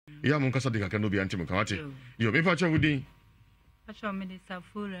Ya mon kasa de ka no bi antim ka wate. Yo me pa cha wudi. Pacho me de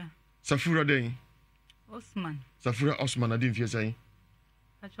Safura. Safura den. Osman. Safura Osman adin fie sai.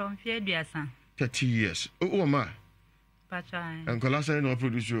 Pacho mfie duasa. 30 years. O ma. Pacho. Enkola sai no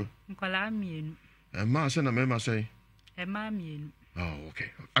produce. Nkola mienu. Ma say na me ma sai. Ma mienu. Oh,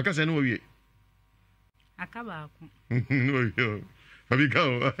 okay. Aka say no wie. Aka ba aku. No yo. Fabika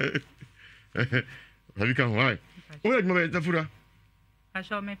o. Fabika why? O ya mo Safura.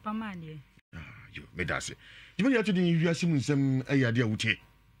 Pacho me pamanie. Yo me dase. Jimani atu din Ewiase Mu Nsem ayade awuche.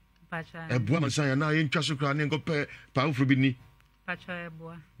 Pacho. Ebua masan na ye ntwa so kra ne ngopɛ pa ofro bi ni. Pacho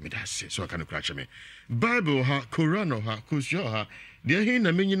ebua. Me dase so aka no kra cheme. Bible ha, Quran ha, Kosio ha. De hin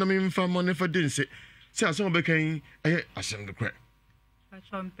na menyi na memfa mo ne fa dense. Se aso bekan eye asem de kra.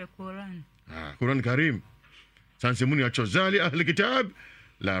 Pacho mpe Quran. Quran Karim. Sansemuni acho zali ahli kitab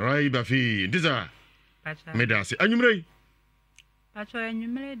la raiba fi. Ndiza. Pacho. Me dase anyumrei. Pacho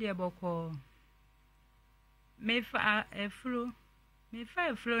anyumrei de boko. Me fa efro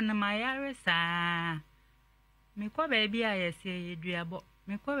na mayare sa. Me kwa baby ayese yeduabo.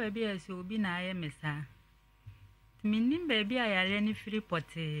 Me kwa baby ayese obi na aye mesa. Minim baby ayare ni free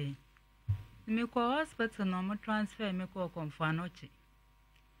pote. Me kwa hospital no mo transfer me kwa konfanochi.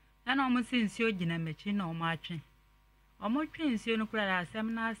 Na omo sinsi ogina mechi na omo atwe. Omo twe nsi no kura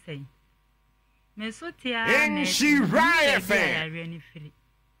asem na asem. Me so tia na Ewiase ayare ni free.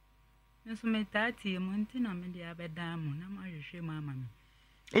 Nso me tati mu ntina me de abeda mu na ma hwehwe mama me.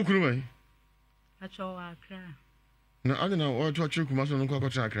 Okuru mai. Acho akra. Na adina o to achu kuma so no kwa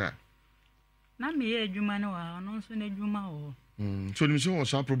kwa akra. Na me ye adwuma no wa no nso na adwuma wo. So ni so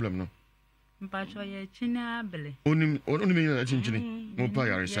what's our problem no? Mpacho ye china abele. Onim me na chinchini. Mo pa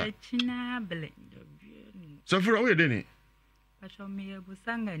yare sa. Ye china abele. Safura we de ni. Pacho me ye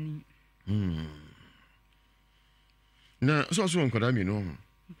busanga ni. Na so nkoda mi no.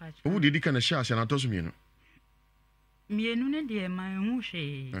 Mpacho. Wo didi kana sha ase na to so mi no. Mienu ne de ma hu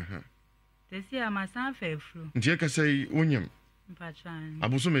hwe. Tesi ama san fefru. Ntie ka sai wonyam. Mpacho.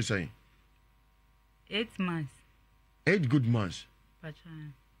 Abuso me sai. 8 months. 8 good months. Pacho.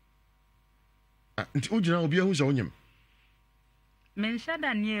 Nti ujina obi ahu sa wonyam. Men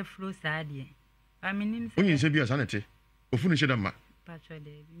shada ni efru saade. Aminim se. Onyin se bia sa nete. Ofu ne sheda ma. Pacho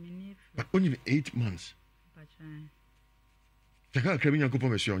de mini efru. But onyin 8 months. Pacho. Chaka krabi nyankopɔ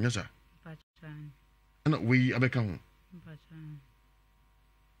mesio nyasa. Pacho. Ana we abeka ho. Pacho.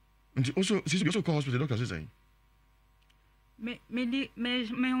 Nti also sisu bi so call hospital doctor say. Me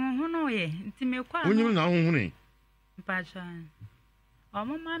ho no ye nti me kwa Onyim na ho ho ne. Pacho.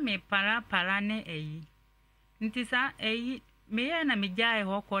 Omo ma me para ne eyi. Nti sa eyi me ye na me jae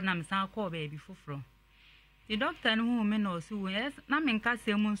ho ko na me san ko baby foforo. The doctor no hu me no so yes na me nka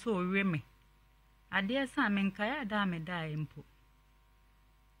semu so owe me. Ade sa me nka ya da me da empo.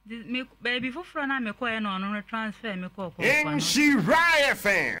 Me baby foforo na me ko ye no no transfer me ko ko.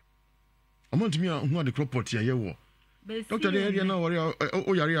 Ewiase. Amount me hu ade crop ya ye wo. Doctor dey area na worry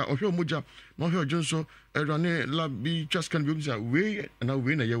o yare a ohwe omoja na ohwe ojonso erane lab bi just can be say we na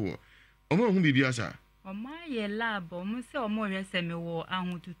we na ye wo. Omo hu bibia sa. Omo ye lab omo se omo hwe se me wo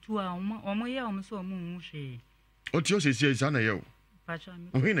ahotutu a omo ye omo so omo hu hwe. O ti o se sa na ye wo. Pacho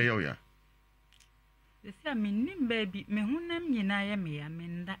me. O na ye wo ya. Ese me nim baby me hu nam nyina ye me ya me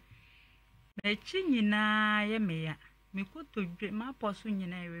nda. Me chi nyina ye me ya. Me ko to dwe ma poso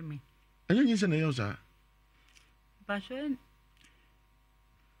nyina ye me. Anyo nyi se na ye wo sa. Pacho.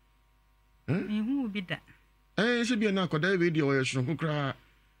 Me hu bi da. Se bia na akoda we dia o ye shunku kra.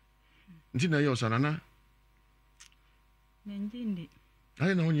 Nti na ye wo sa na. Nenjindi.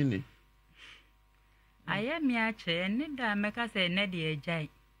 Aye na onyi ni. Aye mi ache ne da meka se ne de ejai.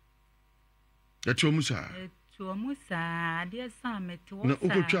 Ya tuomu sa. Tuomu sa de sa meto. Na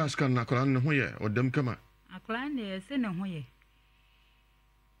ukotwa scan na kra na ho ye odam kama. Akra ne se ne ho ye.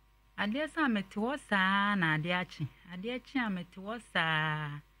 Ade sa meto sa na ade achi. Ade achi a meto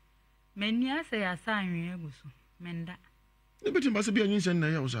sa. Meni ase ya sa anwe eguso. Menda. Ne beti mbase bia nyinsen na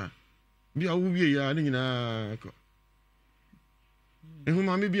ye wo sa. Bia wo wie ya ne nyina ko. Ehu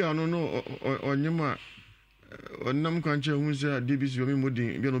ma me bia no onyema onam kwanche hu se DBC o me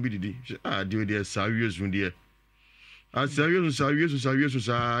modin bia no bi didi. De de sa wiesu de. Sa wiesu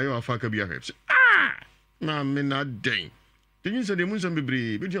sa yo afa ka bia he. Na me na den. Tinyin se de mun sam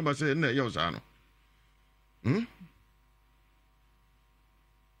bebre, bi dia mbase na ye wo sa no.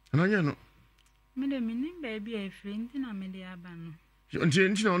 Ana nya no. Me de minim baby e friend na me de aba no.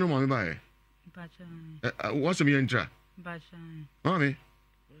 Nti na ono ma me ba e. Pacho. What's me entra? Pacho. Mami.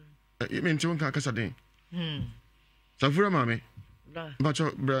 Me nti won ka kasa den. Safura mami. Da.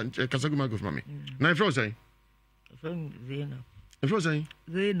 Pacho kasa guma go mami. Na ifro say. From Zena. If you say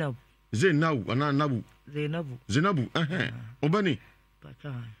Zainab. ana Nabu. Zainabu. Obani.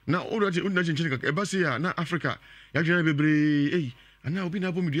 Na orati unna chinchini ka ebasi ya na Africa. Ya jina bebre ana obi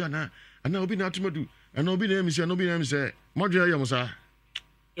na bomidu ana obi na atumadu ana obi na emisi ana obi na emse. Modua ya musa.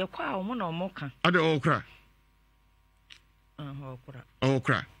 Ye kwa omo na omo ka. Ade okra.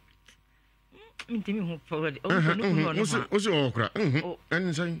 Okra. Mintimi hu forward. Oso okra.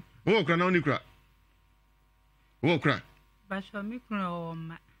 En say. Okra na oni kra. Okra. Basho mi kuno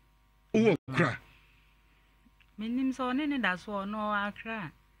ma. Okra. Minim so ne da so no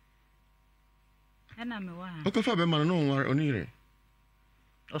akra. Ena me wa. Okofa be man no oni re.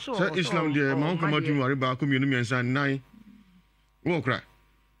 Oso Islam de ma onka madu wari ba ko mienu miensa nine. Okra.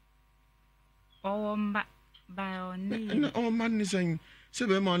 Mba ba oni. Na man ni saying se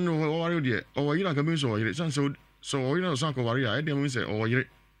be man no wari de. O yira ka bi so yire. San so yira so ko wari a e dem say o yire.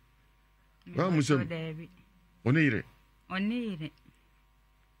 Wa musem. Oni yire.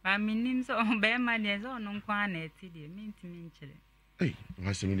 Ba minim so be ma de so no kwa na eti de mintimi nchire. Hey,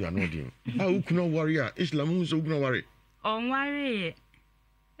 I say me do no de. Who kuno wari a Islam hu so kuno wari. On wari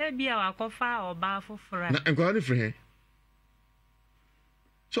e bia wakofa oba fofora. Na enko ani free he.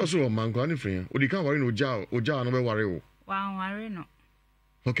 So man ko ani free. Odi kan wari no oja no be wari o. Wa wari no.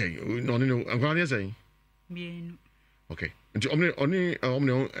 Okay, no enko ani say. Bienu. Okay. Nti omni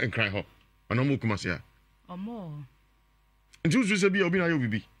enkrai ho. Ana mo kuma sia. Omo. Nti usu se bia obi na yo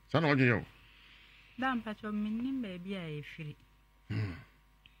bibi. Sa na odwen yo. Dan pacho minim ba bia e firi.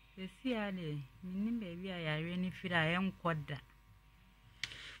 Esi ale minim ba bia ya re ni firi a enkoda.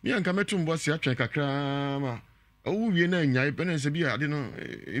 Mi anka metum bo sia twen kakra ma. Owu wie na nyai pe na se bia ade no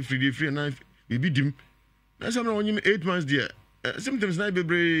e firi na bibi dim. Na se na onyim 8 months there. Symptoms na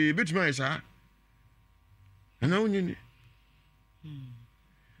bebre betuma isa. Na onyini.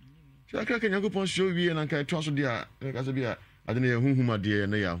 Aka ka nyago pon show wie na nka to so dia ka se bia ade na huhuma de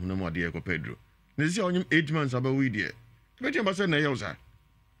na ya hunam ade ko Pedro na si onyim 8 months aba we de be ti mbasa na ya usa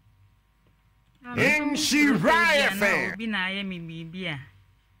Ewiase FM bi na ya mi bibia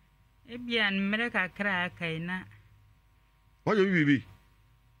e bia nmere kakra kai na wa yo bibi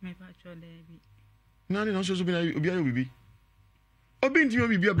me pa cho de bi na ni no so bi na obi ayo bibi obi ntimi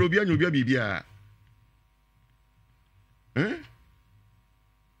bibi abro obi anya obi bibia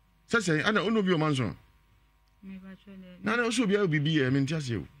Sase ana ono bi o manso. Me ba cho de. Na na so bi a bibi e menti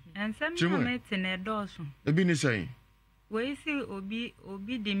ase o. Ensem na meti na edoso. Ebi ni sai. We si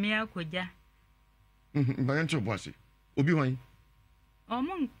obi di me akoja. Ba yan cho boase. Obi wan.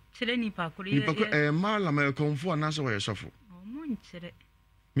 Omo nchire nipa kuri. Nipa ko mala ma konfo na so we sofo. Omo nchire.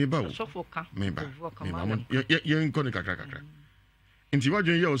 Me ba o. Sofo ka. Me ba. Ye nko ni kakra. Nti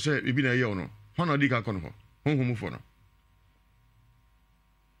wadwen ye o se bibi na ye o no. Hono di ka kono ho. Honhom fo no.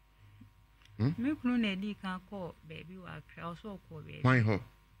 Me kunu na di kan ko baby wa kra o so ko be. Wan ho.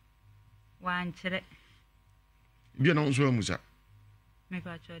 Wa nchire. Bia na nso amusa. Me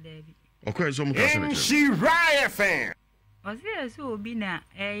pa cho de bi. Okọ so mu ka se na. Ewiase FM O se eso obi na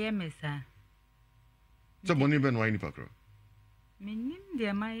eye mesa. So boni be no wa ni pakro. Minim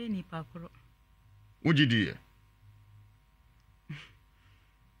de ma ye ni pakro. Ujidi ye.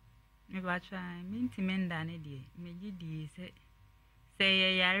 Me ba cho minti menda ne die. Me gidi se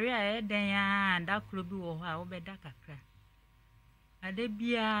ye yare a eden ya da kro bi wo ho a wo be da kakra. Ade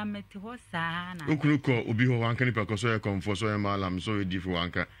bia meti ho saa na. Okunu ko obi ho wanka ni pakro so ye komfo so ye malam so ye difu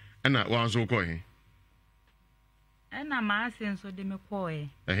wanka. Ena wan so ko he. Ena ma asen so de me ko e.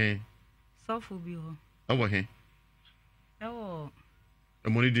 Sofu bi ho. Awo he. Ewo.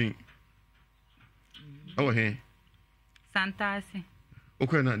 Emoni din. Awo he. Santasi.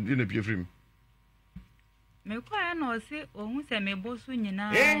 Okọ na di na pie frim. Me kwa na o se ohun se me bosu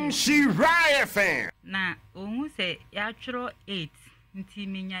nyina. Ewiase FM Na ohun se ya tworo 8 nti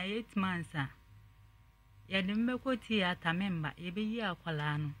menya 8 months a. Ya de mbeko ti ata memba ye be yi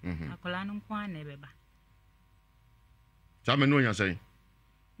akwala no. Akwala no kwa na beba. Sa me no nya sai.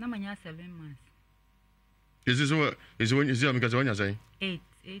 Na manya 7 months. Is when you see am because when you say 8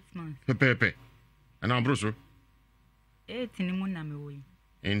 months. pepe. Ana ambroso. 8 ni mu na me wo yi.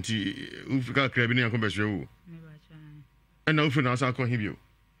 Enti ufika krabi ni akombe hwe wo. Me ba cha. Ena ufi na asa ko hibio.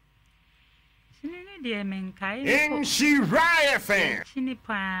 Sinene de menkai. Ewiase FM Chini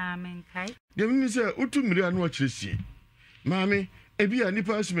pa menkai. De mi se otu mmiri anu akiresi. Maami, ebi a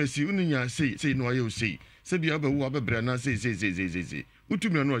nipa asmesi ununya sei no aye o sei. Se bia ba wo abebra na sei. Otu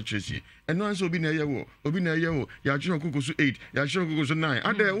mmiri anu akiresi. Eno anso obi na ye wo, ya chiro kokoso 8, ya chiro kokoso 9.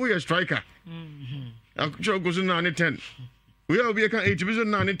 Ade wo ye striker. Ya chiro kokoso 9 10. We are be kan 8 biso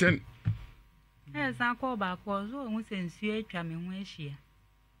 9 10. San ko ba ko zo ohun se nsu atwa me ho ahia.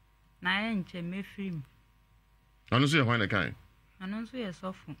 Na ye nche mefrim. Anu so ye hwan na kan. Ano nso yɛ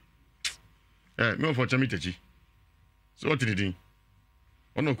sɔfo. Me ofo chami techi. So what did he?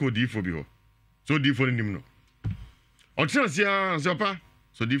 Ono ko di fo bi ho. So di fo nim no. O chance ya so pa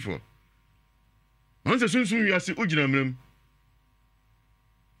so di fo. On se sunsun wiase ugina mrem.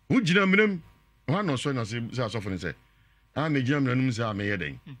 Ugina mrem. Wa no so na se asofo ne se. A me gina mrem num se a me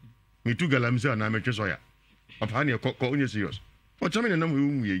yeden. Me tu galam se na me twe so ya. Papa ne ko onye serious. O chami ne nam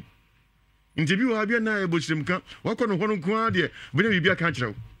wu yi. Nti bi wa bia na e bochirim ka. Wa ko no ho no ko ade. Bi na bibia ka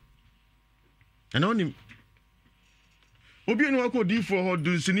kirew. And on him. Obi no akọ di for ho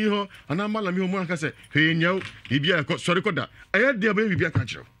du sini ho ana mala mi ho mu aka se he nyaw bibia ko sori koda aye de ba bibia ka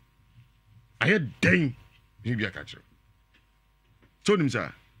kire aye den bibia ka kire so nim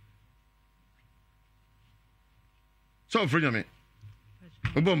sa so frenya me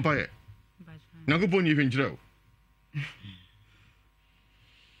obo mpaye na go boni hwe nkire o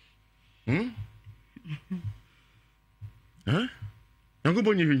na go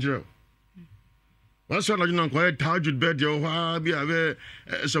boni hwe nkire o what's all you know quite tajud bed your be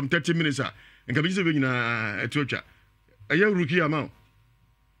some 30 minutes and can be saving na etiocha a year rookie amount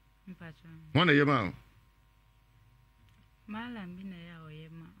one a year amount Malam bi na ya oye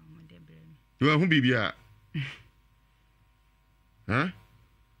ma amode bremi you are who bibia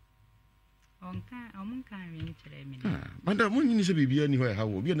Omun kan wen kire mi manda mun ni se bibia ni ho ya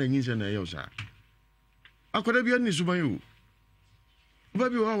hawo bia na nyin se na ye usa akoda bia ni suban yo ba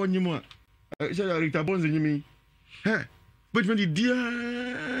bi wa wonyimu a say Rita Bonzi nyimi but when the dia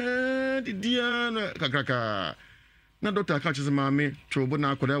na kakaka na doctor catch say mama trobo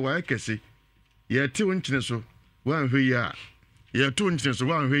na akoda wa kese ye ti wonchine so wa nhwe ya ye ti wonchine so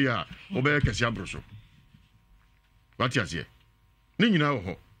wa nhwe ya oba kese abro so what you say ni nyina wo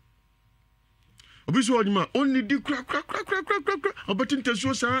ho obi so onyima onni di kra obatin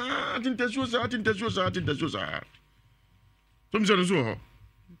so sa so mi so ho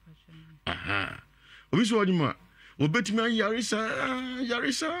obi so onyima obetimi yarisa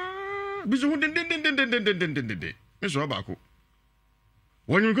biso hu den me so abako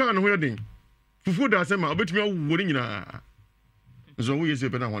wonyu ko anu ho yedin fufu da sema obetimi awori nyina so wo yese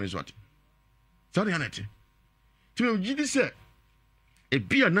pe na hwane so ati sari anati timi gidi se e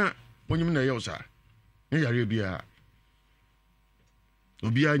bia na wonyim na ye usa ne yare bia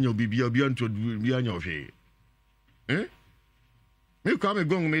obi anya obi anto obi anya ohwe me kwa me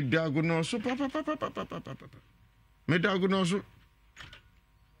gong me dago no so pa me dago no so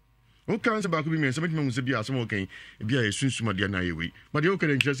o kan se ba ko bi me se metime mu se bia so mo kan bia ye sunsuma dia na ye wi but ye o kan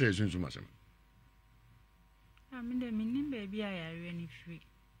nkyere se ye sunsuma sem me de minim be bia ya re ni free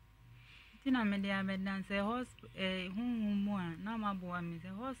tina me de abedan se hospital mu a na maboa me se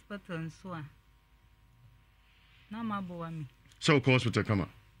hospital nso a na maboa me so hospital kama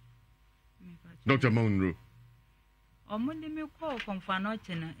Dr. Monroe Omundi mi ko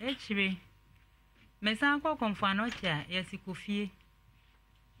konfanoche na echire me san ko konfanoche a yesikofie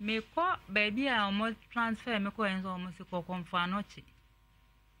me ko baby a omo transfer me ko enso omo se ko konfanoche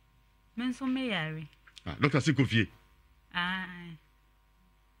me nso me yare Dr. Sikofie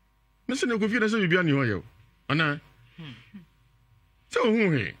me se ne kofie na se bibia ni ho ye ana se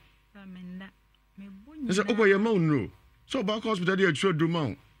ohun he samenda me bunyi se okoye Monroe so ba hospital dey atro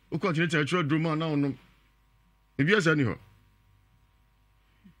druma o ko tinete atro druma na ono Ewiase ni ho.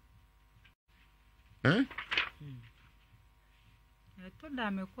 To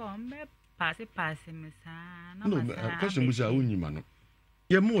da me ko mbe pass me sa na ma. No, question busa unyima no.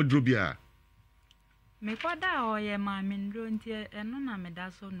 Ye mo odro bia. Me ko da o ye ma me ndro nti eno na me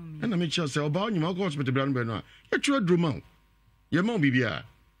da so no mi. Na me chia se oba unyima ko hospital bia no be no a. Ye tro odro ma. Ye ma bibia.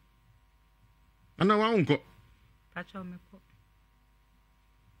 Ana wa unko. Pacho me ko.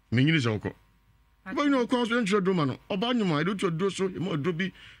 Me nyini se uko. But you know, cause when you do man, Obama, I do to so more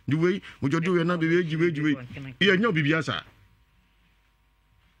droppy the way would you do your number, you yeah, no bibiasa.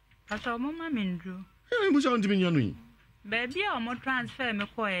 I saw Mamma Mindrew. I was on to me, Yanni. Baby, I'm more transfer me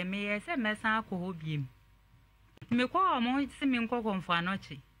coy, me as a mess alcohol beam. Me call more seeming cock on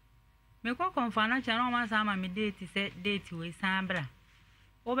Fanochi. Me cock on Fanochi, and all my summer me date is set date with Sambra.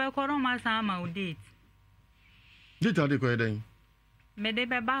 Over call my summer date. Did I declare then? Me de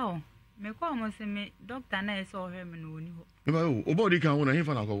bow. Me ko mo se me doctor na eso hwe me no oni ho. Me ba o body kan wona he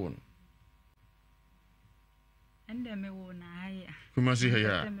fa na ko won. Ende me wo na haya. Kuma si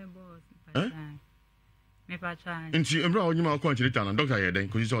haya. Me pa try. Nti embra onyima ko anchiri ta na doctor ye den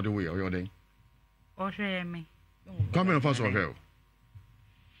ko si so de we o yo den. O hwe me. Come in first of all.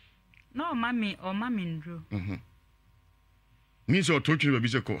 No mami o mami ndru. Ni so to twi ba bi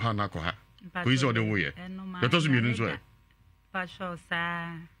se ko ha na ko ha. Ko si so de we ye. Yo to so mi nu so e. Pa sho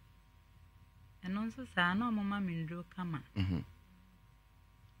sa. Eno nso sa na mama mindro kama.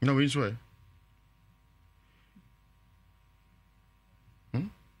 na we so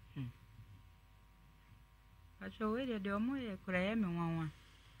Pacho we de omo ye kura ye me wanwa.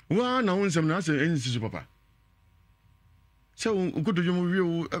 Wa na wo nsɛm na asɛ ensi so papa. Sɛ unkoto dwom wie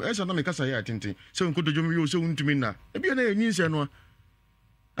wo ɛsa na me kasa yɛ atenten. Sɛ unkoto dwom wie wo sɛ untumi na. Ebia na yɛ nyinsɛ no.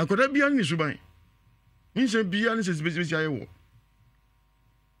 Akoda bia ni suban. Nyinsɛ bia ne sɛ sibesi ayɛ wo.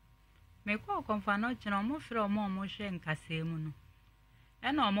 Me ko konfa no chena omo frɛ omo hwɛ nkasɛ mu no.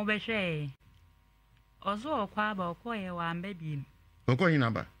 Ɛna omo bɛhwɛ. Ozo okwa aba okoye wa amba biem. Okoye na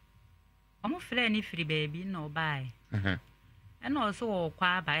ba. Omo frɛ ni firi baabi na obae. Ɛna oso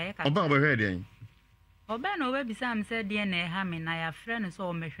okwa aba e ka. Oba bɛhwɛ deɛ. Oba na oba bisa am sɛ deɛ na ɛha me na ya frɛ no sɛ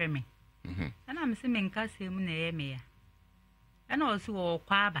omehwɛ me. Ɛna me se me nkasɛ mu na ɛyɛ me ya. Ɛna oso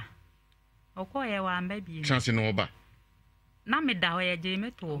okwa aba. Okoye wa amba biem. Chance no oba. Na me da ho ye je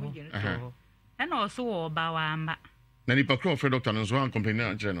me to ho. Ɛna oso oba wa amba. Na nipa kro frɛ doctor no so an complain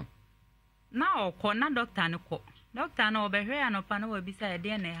na kyerɛ no. Na okɔ na doctor no kɔ. Doctor na obehwe anopa na wabisa ye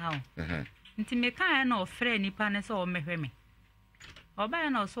de na ha o. Nti me kan na ofrɛ nipa ne sɛ omehwe me. Oba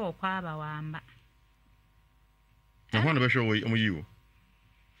na so okɔ aba wa amba. Na ho na bɛhwɛ wo omo yiwo.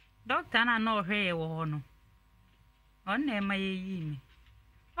 Doctor na ohwɛ ye wo ho no. On na ma ye yi me.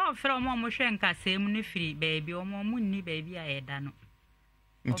 O frɛ omo hwɛ nkasɛm no firi baabi omo munni baabi a yɛda no.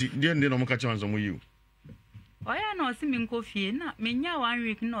 Nti deɛ na omo ka kyerɛ nso omo yiwo. Oya na osi mi nkofie na menya 1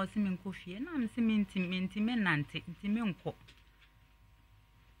 week na osi mi nkofie na msi mi ntimi nante ntimi nko.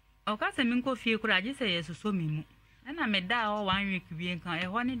 Oka se mi nkofie kura agi se yesoso mi mu. Na me da o 1 week bi nkan e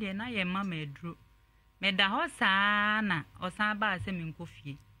ho ne de na ye mama eduro. Me da ho saa na osan ba se mi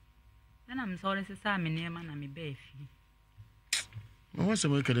nkofie. Na me so re sesa me ne ma na me ba afie. Ma wa se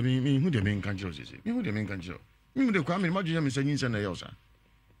mo ka de mi hu de mi nkan jiro sese. Mi hu de mi nkan jiro. Mi mu de kwa me ma dwenya me se nyinsa na ye osa.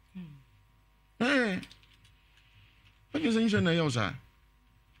 What is in the Yosa?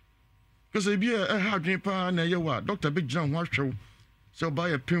 Because I be a hard drink pa na yawa, Dr. Big John Wash show. So buy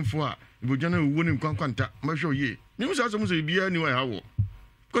a pin for you general winning contact, my show ye. News as I be anywhere how.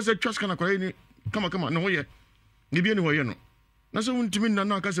 Because I trust can I come on, no way. You be anywhere, you know. That's a to me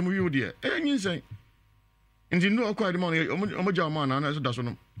na casa mu dear. And you say, and you know quite the money, Omaja man, and I said that's on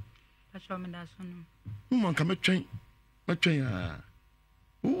them. Pacho me that's on. Woman come a train.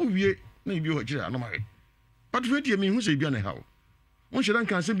 Oh, ye, maybe you're no my. But wait, you mean who say Biana how? One should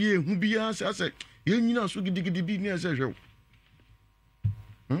can say be who be as I say, you know, so giddy be near as usual.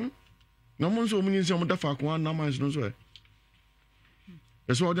 No one so many some of the fuck one, no man's no way.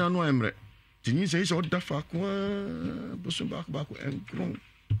 That's what I know. I'm right. Did you say so? The fuck one, Busson back and grown.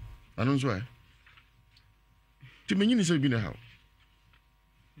 I don't swear. To me, you say be how?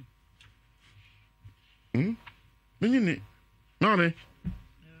 Minnie, no, me.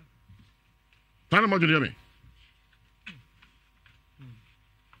 Tell him what you hear me.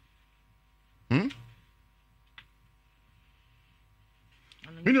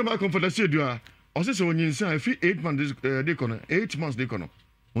 Me no back for the say do a o say when you say 8 months dey kono 8 months dey kono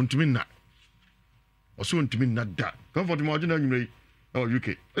ontumi na o so ontumi na da comfort mo agina nyumre oh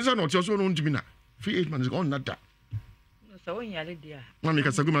UK is that not so no ontumi na 8 months on na da so when yale dia mami ka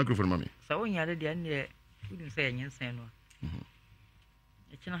sagu microphone mami so when yale dia ne udun say nyensen no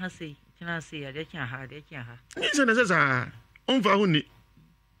e kina ha sei ya de kina ha nyensen na sa on fa huni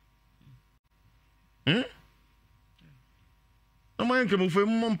Amayan ke mo fe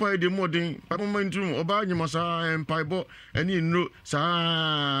mo mpa de modern pa mo mantum oba nyima sa mpa bo ani nro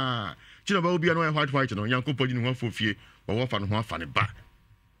sa china ba obi an white no yankopo gini ho fofie wo fa no ho afa ne ba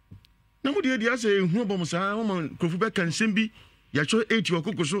na mo de ase hu bom sa mo man krofu be kan sembi ya cho 8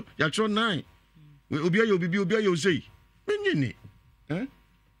 okokoso ya cho 9 obi ayo bibi obi ayo sei menyini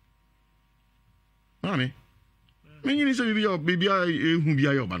mami menyini se bibi ehu bi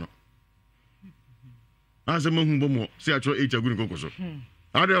ayo ba no As a moon bomo, say I try each a good cocoso.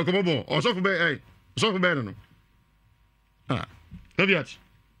 Are they a combo or soft bear? Soft bear no. Ah, Tobias.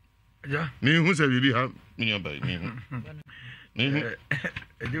 Yeah, me who say we have nearby me.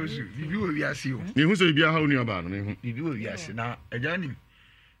 You will be as you. Me who say be a how near about me. You will be as now a journey.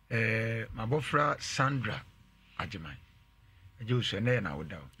 My bofra Sandra Ajamai. A Jewish and then I would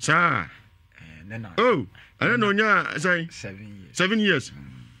doubt. Sir. Oh, I don't know, yeah, say 7 years. 7 years.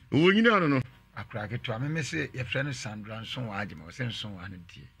 Oh, you know. I crack it to me say your friend Sandra and so I was and so on.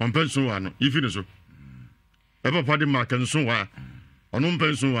 One pencil one, you finish so. Ever party mark and so on. On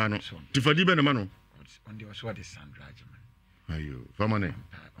pencil one, to forgive a man. On the what is Sandra Ajamai? Are you for money?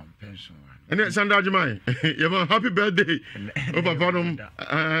 On pencil one. And then Sandra Ajamai, you have a happy birthday. Oh,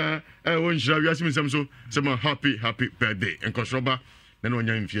 Papa, I won't show you ask me some happy birthday. And Kosroba, then when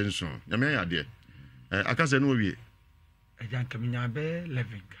you're in Fienson. You may idea. I can't say no way. Ejan kaminya be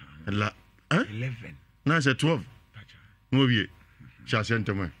 11 kan. La 11. Na say 12. No wie.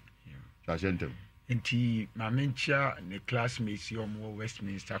 Shasentem. Shasentem. Enti mamencha ne classmates yomo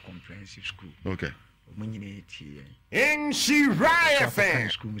Westminster Comprehensive School. Okay. In Ewiase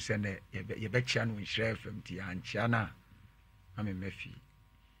FM. School send ye be chia no Ewiase FM ti anchia na ame mefi.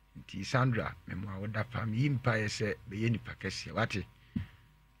 Nti Sandra memwa woda pam yimpa yese be ye nipa kese wate.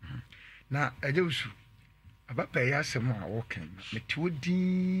 Na ejewusu abapa ya asem a wo kan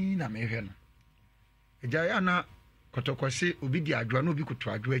metodin na mehwe no. Eja ya na kotokwase obi di adwa no obi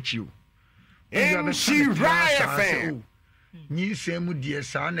koto adwa achi o. Ewiase FM. Nyi semu die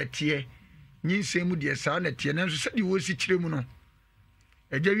sa na tie. Nyi semu die sa na tie na so se di wo si kire mu no.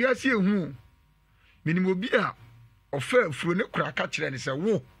 Eja wiase ehu. Minim obi a ofa afuro ne kura ka kire ne se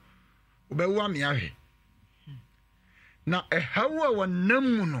wo obewu ame ahwe. Na ehawo a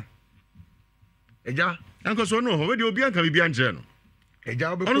wonam mu no. Eja Anko so no ho we di obi anka bibia nche no.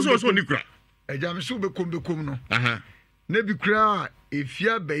 Eja obe ono so ni kura. Eja me so be kom no. Aha. Na bi kura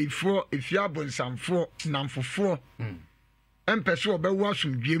efia baifo efia bonsamfo namfofo. Empeso obewu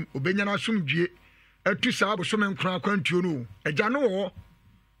asomdwem obenyana asomdwe atu saa bosom nkran kwantuo no. Eja no wo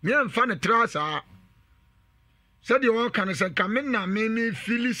me mfa ne trasa. Said you can say Kamina meme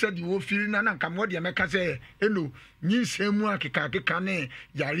fili said you feel nana kamodi meka say eno nyi semu akeka ne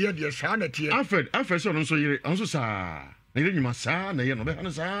yare de sanity. Alfred so no so yire onso sa na yire nyima sa na ye no be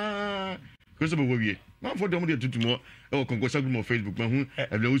hanu sa ko so be wie man for dem de tutumo e wo kongo sagum on Facebook ma hu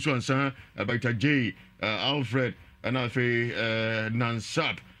e le wusu ansa Baita J Alfred and Alfred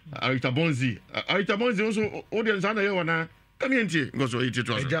Nansap Arita Bonzi onso audience na ye wana kamienti ngo so yiti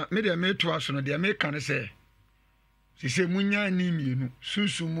to aso me de me to aso no de me kan say sise munya ni mienu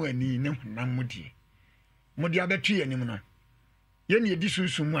sunsumu ani ne honam mudie mudi abetu ye nim no ye ne edi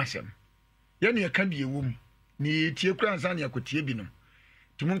sunsumu asem ye ne ka bie wom ni tie kura ansa ne akotie bi no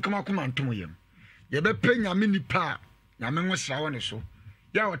timun kama kuma ntom yem ye be pe nyame nipa nyame nwosra wo ne so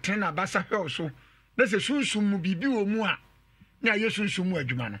ya oten na basa hwe so na se sunsumu bibi wo mu a na ye sunsumu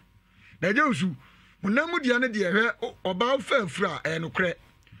adwuma no na je usu honam mudie ne de hwe oba fa afura no kre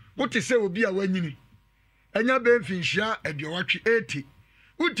wote se obi a wanyini enya be finhia aduowatwe 80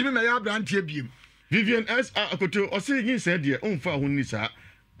 utimi me ya brantie biem Vivian S akoto o se yin se de o mfa ho ni sa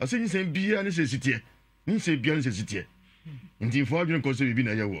o se yin se bia ne se sitie yin se bia ne se sitie ndi fo adwon ko se bibi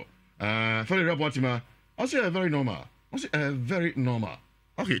na ye wo for the report ma o se very normal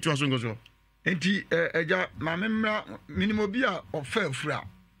okay to aso ngozo enti eja ma memra minimo bia ofa afura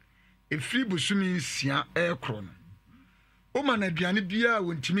efri busumi nsia ekro no o ma na aduane bia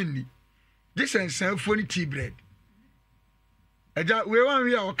wontimi ni this and phone tea bread. Eja we wan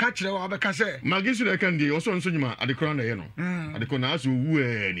we o ka kire wa abeka say magisu na kan dey oso nso nyima adekora na ye no adekona aso wu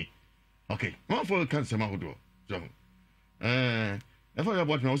ani okay one for can say ma hodo so if I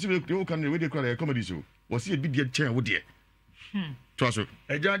about now see we can we dey call comedy so was see a big chair wo dey to aso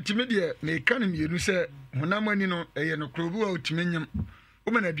eja ntime dey me kan mienu say honamani no eye no krobu a otimenyam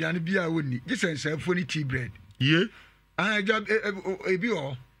o ma na aduane bia woni this and phone tea bread ye eja ebi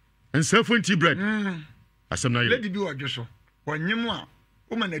o and self-empty bread. Asam na ye. Lady bi wadwoso. Wanyem a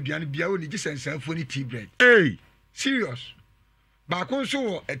o ma na aduane bia o ni gisensan fo ni tea bread. Hey, serious. Ba ko nso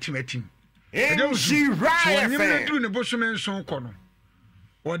wo etimatim. Ewiase Wanyem na duru ne bosom enso kɔ no.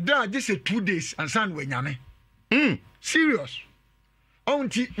 Oda gise 2 days ansan wanyame. Serious.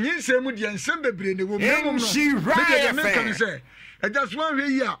 Onti nyinsem de ensem bebre ne wo memom no. Me kan say, I just one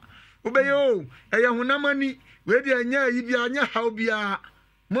way here. Obeyo, eya honamani, we de anya yi bia anya haw bia.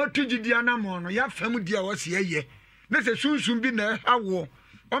 Motu jidia na mo no ya fam dia wo se ye na se sunsun bi na hawo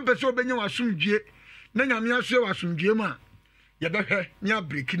on pese obenya wasumdue na nyame aso wasumdue ma ye behwe ni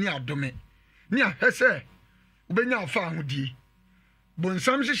abreak ni adome ni ahese obenya afa ahodie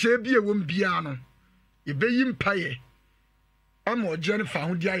bonsam hye bi ewom bia no ye beyi mpaye ama oje ne fa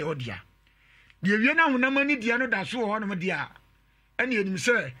ahodie aye odia de wie na honamani dia no da so ho no dia ene enim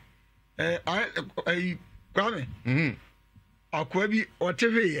se ai kwame akwa bi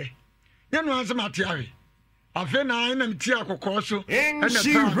otehweye ye no anse mate awe afi na na mti akokọ so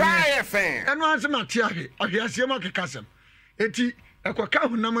Ewiase FM eno anse mate awe ahwiase ma kekasem eti ekoka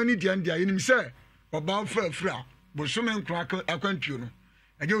hunamani dia ndia yenim se oba fa afura bosom nkra akwantuo no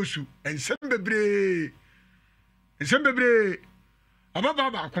eje osu ensem bebre ababa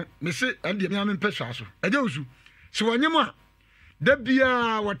ba ko me se ande me am mpesa so eje osu se wonyem a da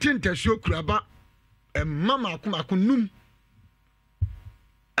bia wotintasuo kuraba mama akomakonum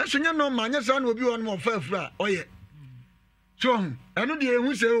Asunya no manya sa na obi won mo fa afura oye so enu de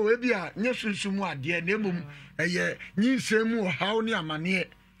ehu se o ebi a nye sunsumu ade na emom eye nyinsemu haw ne amane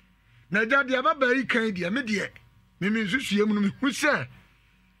na ja de ababa yi kan de me de me nsusu mu no me hu sɛ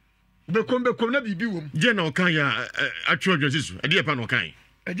bekom na bibi wom je na okan ya atwo adwasisu ade e pa na okan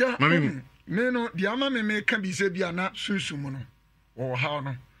agya mami me no di ama me ka bi sɛ bia na sunsu mu no wo ha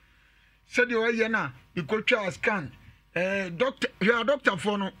no sɛ de o ye na ikotwa scan doctor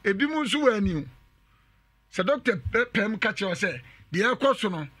for no ebi mu nso wa ani o sɛ doctor pem ka kyerɛ sɛ de ekoso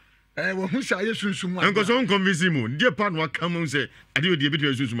no wo hu sɛ aye sunsu mu anko so convince mu de pa na kam sɛ ade o de ebi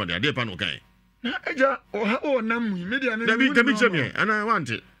de sunsu mu de pa na okan na agya o na mu me dia me tabi chame ana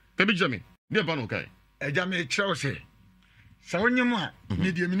wante tabi chame de pa na okan agya me kyerɛ sɛ sa onyem a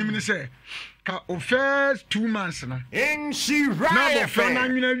me dia minim ne sɛ ka o first 2 months no Nhyira FM na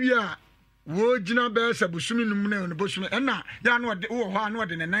nwina wi a wo gina be sa busumi num na no busumi na ya no de wo ho ano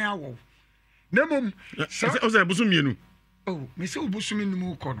de ne nan awo na mom o say busumi enu me say busumi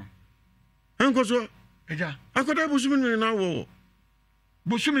num ko no enko so eja akoda busumi num na wo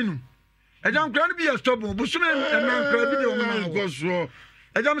busumi num eja nkra no bi ya stop busumi na nkra bi de o na enko so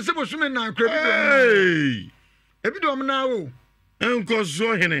eja me say busumi na nkra bi de o na ebi de o na wo enko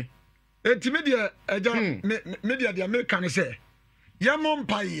so hene etimi de eja media de America ne say ya mo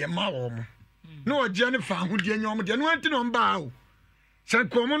mpa ye ma wo mo na o je ne fa hodie nyom de no anti no mba o se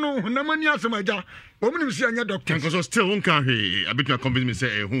komo no hunamani asemaja o munim si anya doctor enko so still won kan he abetu convince me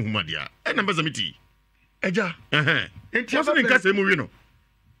say huhuma dia e na mbeza miti eja enti aso ni kase mu wi no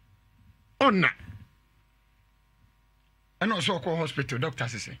onna ana so ko hospital doctor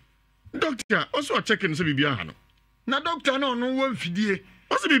sese doctor also checking so bibia ha no na doctor na no wo mfidie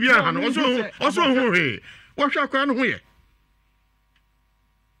also bibia ha no also hu he wo hwa kwa no ho ye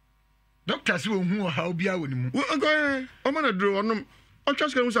doctor si wo hu ha obi a woni mu o ma na duro onom o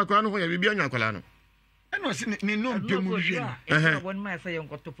twaska mu sakwa no ho ye bibia nya akwala no eno si ni no mpe mu hwe no won ma say yon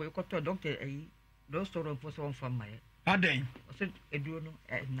koto doctor ayi do store for so from my aden o say eduo no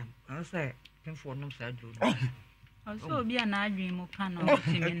nam an say penfo nom sa eduo no also obi a na adwen mu ka no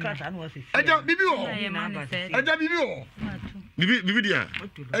timi no eja bibi o eja bibi o bibi dia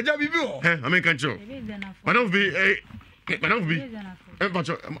eja bibi o American show madam bi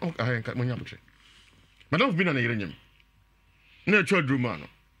bacho mo nya buche madam bi na yere nyem na cho druma no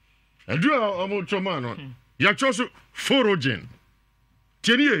adua o mo cho ma no ya cho so forogen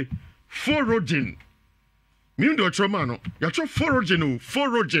tienie forogen mi ndo cho ma no ya cho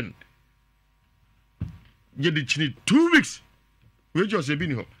forogen ye di chini 2 weeks we just be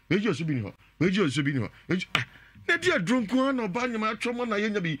ni ho na dia drunko na ba nyama cho ma na ye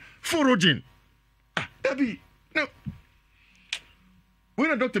nya bi forogen dabi no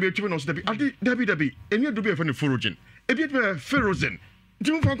when a doctor be treatment us dabi any do be for forogen e be ferrogen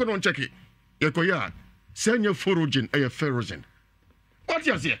do you fanko don check it ye ko ya senya forogen e ferrogen what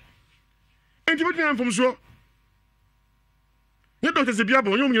you say enti be twan from so ye doctor se bia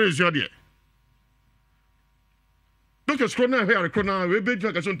bo nyom nyere so de doctor scrona here corona we be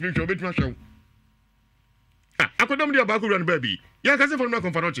twan ka so ntwi be twan hwew akodom dia ba ko run baby ya ka se for na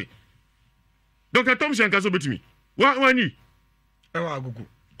konfanoche doctor Thompson ka so betimi wa ni ewa agugu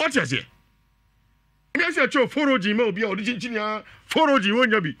what you say me say cho forogen ma obi a odi chinya forogen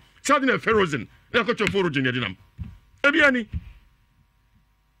wonya bi sadi na ferrogen na ko cho forogen ya dinam e bia ni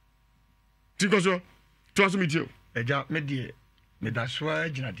tikoso to aso mi dio eja me die me da so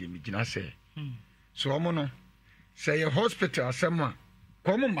agina die me gina se so omo no say your hospital asema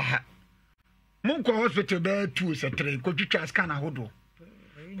ko mo ma ha mo ko hospital be 2 se 3 ko twitwa scan ahodo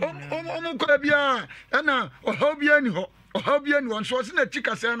omo ko bia na o ha bia ni ho ohabia ni won so se na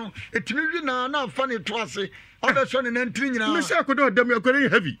tikase no etimi wi na afa ne to ase abeso ne nantiri nyina me se akodo adam yakore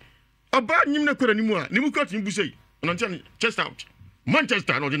heavy oba nyim na kora ni mu a ni mu kwat ni busei no ntia chest out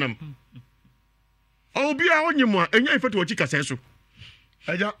Manchester no dinam obi a onyim a enya ifeto wa tikase so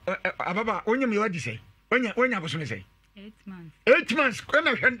aja ababa onyim ye wadi sei onya boso ne sei 8 months ko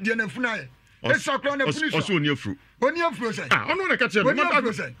na hwe de na funa ye esakra na funu so oso oni afro sei ono na ka chem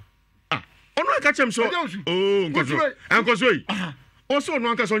ono ka chem so nkoso oso no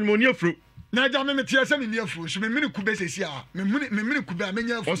anka so nyimo oni afro na ja me tie se me ni afro so me mini kube sesi a me mini kube a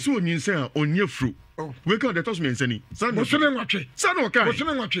menya afro oso oni nsen a oni afro we ka de toss me nsani so me nwatwe sano kai so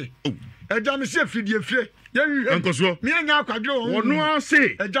me nwatwe eja me se fidie fie ye wi nkoso me anya akwadwe ho ono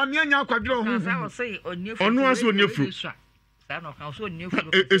ase eja me anya akwadwe ho ono ase oni afro sano kan so oni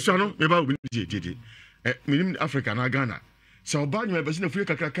afro esano me ba obi je minim Africa na Ghana so ba nyuma be se na fie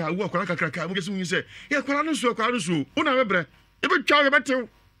kakraka wo akwara kakraka mo gese munyi se ye kwara no so una mebre e be twa ye betew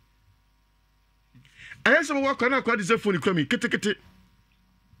ayese mo wakwa na kwa de phone kwami ketekete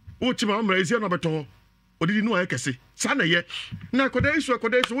o tima amra ezi na beto odidi no ayekese sa na ye na akoda isu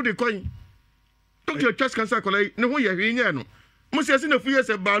wo de koyin doctor chest cancer akola ne ho ye hwe nya no mo se na fie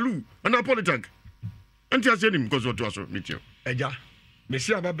se balu na politank anti ase nim because what was meet you eja me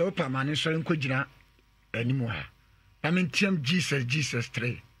see ababa opa mane so nko gina animu ha na me ntiam Jesus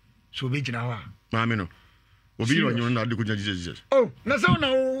 3 so be gina ho a maame no obi no nyu na de ko Jesus oh na so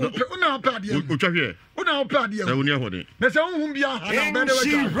na una pa de o twa hwe una pa de na woni ahode na so hu bia ha na be de wa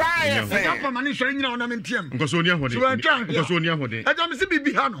ja pa mane so nyina na me ntiam because oni ahode because oni ahode eja me see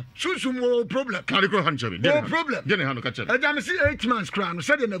bibi ha no susum wo problem ka de ko han chabe no problem de ne ha no ka chere eja me see 8 months cry no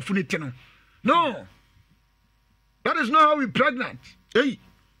said na funite no that is not how we pregnant hey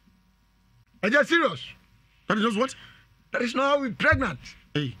are you serious that is just what that is not how we pregnant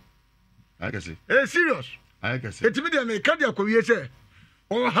hey I can see hey serious I can see etimi de me ka de akowie se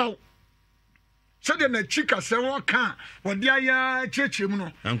oh how said na chika se wo ka wo de aya cheche mu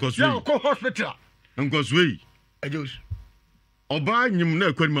no ya ko hospital nkos wey ajos oba nyim na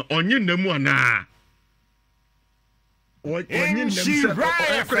akwani onye namu ana onye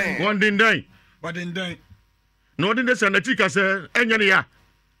namu one day what in day no den say na chika se enye ne ya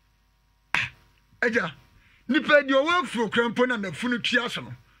eja nipa di owo fro krampo na na funu tua so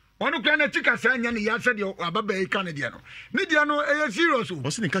no wonu kra na chika se enye ne ya se de ababa e ka ne de no ne de no e serious o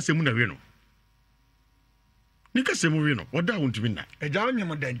se ne ka se mu na we no ni ka se mu we no oda wontumi na eja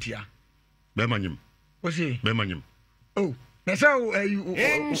onyem dantia be manyim o se be manyim oh na sa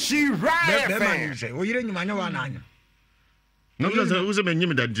Ewiase be manyim se o yire nyim anya wa na anya no uze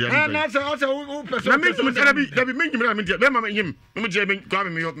menyim dantia na sa o person na me da bi menyim na me dia be ma menyim me je me kwa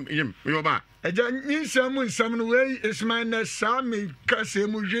me yim me ba eja Nsem Mu Nsem no we is my na sa me ka se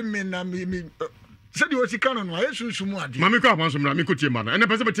mu je me na me se di o sika no no ayesunsu mu ade ma me kwa panso na me ko tie ma na ene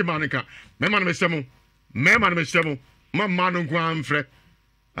pese be tie ma nka me ma na me semu ma no kwa mfre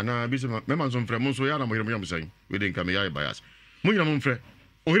ana bi se ma me ma so mfre mo so ya na mo yem sai we de nka me ya bias mo nyina mo mfre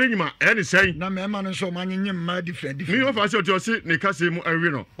o hire nyima e ne sai na me ma no so ma nyem ma different me o fa se o se ne ka se mu awi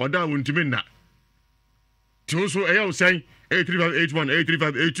no oda wontumi na ti so e ya o sai 83581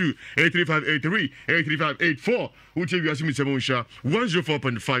 83582 83583 83584 uche Ewiase Mu Nsem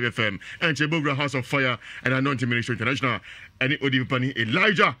 104.5 FM and Chebobra House of Fire and Anointing Ministry International and odi pani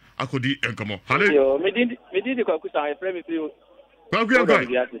Elijah akodi enkomo hale yo me di ko kusa e frame fi o kwa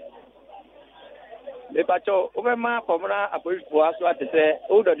me pacho o be ma pomra apolice force atete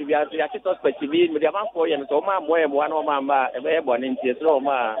o do Ewiase ya suspect bi me dia man for ye no so ma mo e mo na o ma ma e be bo ne ntie so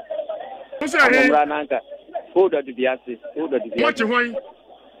ma o se are o do Ewiase what you want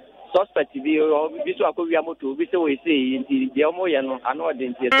suspect bi so akowia moto bi se we say nti dia mo ye no ano de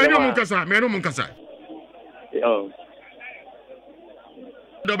ntie so me no mun kasa oh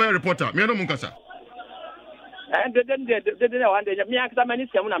do be reporter me no mun kasa and de one day me akata mani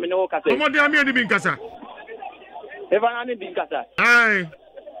siamu na me no kasa o mo de ami edi bin kasa e ba na ni bin kasa ai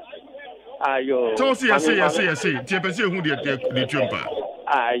ayo so see tie pese hu de twempa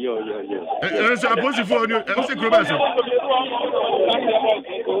ayo so aposi for ni e se groba so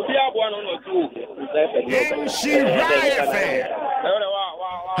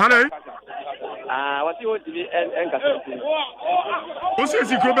Hello. What's your and what's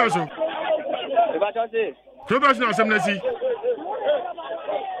this groba so groba so na asem na si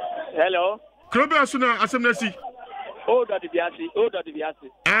hello groba so na asem na si o do Ewiase o do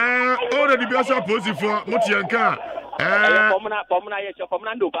Ewiase aposi for motianka pomna ye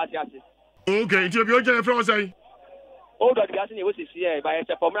pomna ndo party ase okay nti obi o je from say o do Ewiase ni wo sisi e ba ye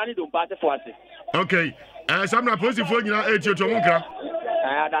pomna ni ndo party for ase okay samna aposi for nyina eti oto mo nkra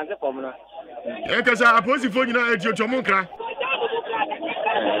dance pomna kasa aposi for nyina eti oto mo nkra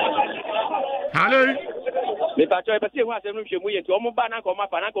Hello. Me pacho e pese hu asem no hwemu ye ti o mo ba na ko ma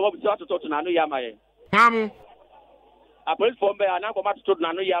pa na ko mo bi to na no ya ma ye Mamu. A police form be na ko ma to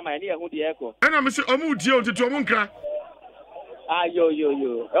na no ya ma ye ni ehun de eko. Ena me se omu die o tito mo nkra. Yo.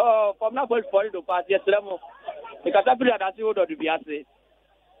 Oh, from na police form do pass yes lemo. E ka ta bi ada si o do Ewiase.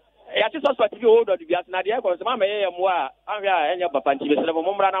 Ya ti suspect bi o do Ewiase na de eko se ma me ye mo a ahwa enya papa nti be se lemo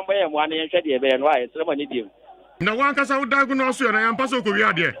mo mra na mo ye mo an ye hwe de be no a ye se lemo ni dim. Na wan kasa wo dagu no so na ya mpa so ko wi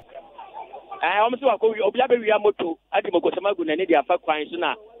ade. O me se wa ko wi obi abewia moto adi mokosema gu na ni de afa kwan so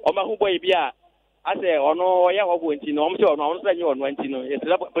na o ma hu boy bi a ase ono ye ho bo nti no o me se ono se nyi ono nti no ye se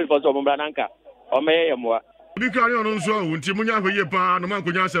police force o mo mra na nka o me ye mo a bi ka ni ono nso o nti munya hwe ye pa no man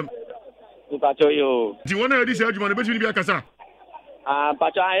konya asem. Pacho yo. Di wona edi se adwuma no betimi bi akasa.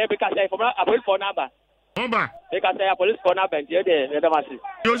 Pacho aye be ka say from a police for number. Omba. Be ka say a police for number nti e de masi.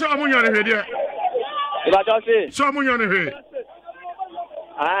 Yo so amunya ne hwe de. Pacho say. So amunya ne hwe.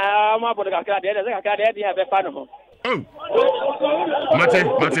 Ma bo ka kra de e be fa no. Oh. Mate.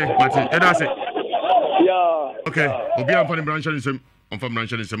 Eda say. Yeah. Okay. Obi am fani branch nsem. On fam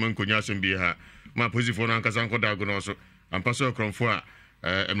branch nsem nkonya asem bi ha. Ma position no ankasa nkoda go no so. Ampa so kronfo a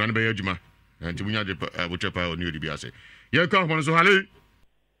emna ne be adwuma. nti munya de botre pa oni odi bi ase ye ka ho so hale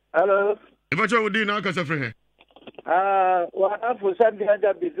Hello. e ba cho odi na ka se frɛ Wa for Zambia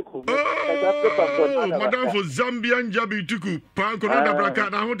Jabituku. Madam for Zambia Jabituku. Pan kono braka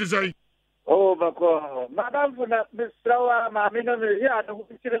na ho te sai. Oh, bako. Madam for na bistrawa ma mi no ya no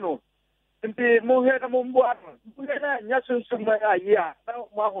kitire no. Nti mo he na mo mboa no. Mo na nya sunsun ma ya na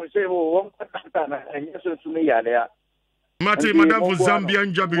mo ho se wo won kwata na nya sunsun ya le ya. Mate Madam for Zambia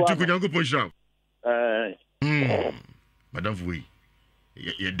Jabituku nyango ponsham. Madam for we.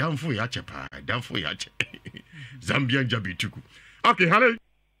 Ye damfo ya chepa, damfo ya che. Zambian Jabituku. Okay, hello.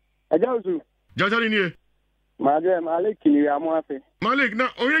 Ajauzu. Jajari ni. Malik ni ya mo afi. Malik na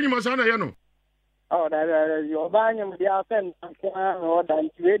oye ni masana ya no. Oh, da yo ba nyam dia fen kwa o da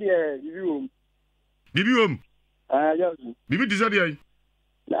ntiwe dia bibium. Bibium. Ajauzu. Bibi dizadi ai.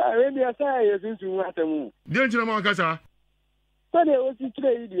 Na we dia sa ye sunsun atamu. Dia nchina ma kasa. Sade o si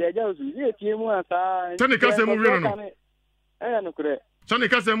tire idi ajauzu. Ye tie mu asa. Sane kasa mu wieno no. No kure. Sane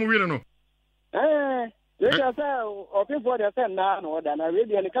kasa mu wieno no. We just say, okay, for the same now, and I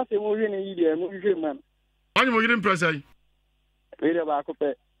really and cast him win in India, man. I'm going to press I. Read about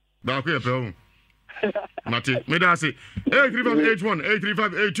Cope. Back here, Mate, may I say 83581,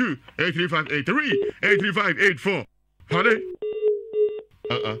 83582, 83583, 83584. Halle?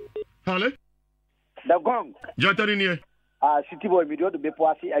 Halle? The gong. Jatarini. City boy, we do the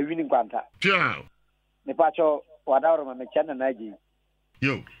Bepoasi, a winning quanta. Ciao. The Pacho, whatever my channel, Nagi.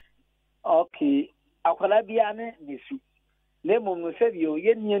 Yo. Okay. Akwala bia ne nesu le mom no se bio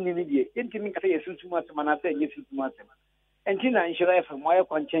ye nie ni die entimi ka ye sunsumu asema na se ye sunsumu asema enti na nhira efa mo ye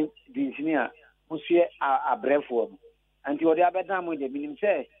konchen dinsini a musie abrefo no anti odi abeda mo de minim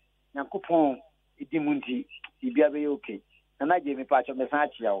se yakopon idi munti ibia be okay na je me pa cho me san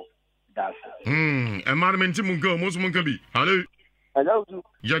achia wo das environment mun go mo so mun ka bi hello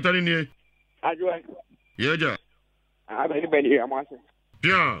jatari ni ajo yeja abeni beni amase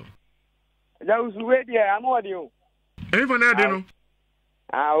yeah. Jauzu we dia anu ade o. Efa na ade no.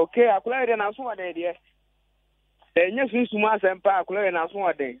 Okay, akula ade na so ade de. Enye sunsumu asem pa akula na so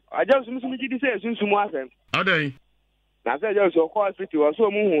ade. Aja sunsumu gidi se sunsumu asem. Ade. Na se Jauzu ko hospital o so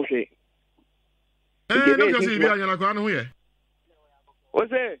mu hu hwe. No kasi bi anya na kwa no ho ye. O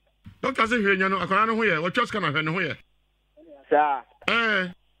se. No kasi hwe nya no akwa no ho ye. O chos kana hwe no ho ye. Sa.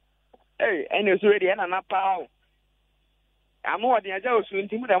 Ene so we dia na pa o. Amo odi aja osu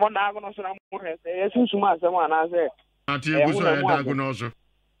ntimu de mo na ago no so na mo hese yesunsumu asem ana se ati eguso ya da ago no so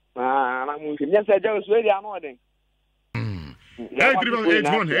na mo nti nyesa aja osu edi amo odi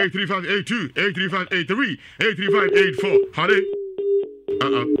 83581 83582 83583 83584 hale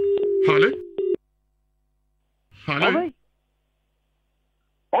hale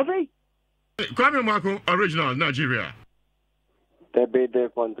Ovi Kwame Mako original Nigeria the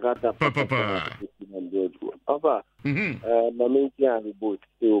contractor papa Papa, Mamenti and the boat,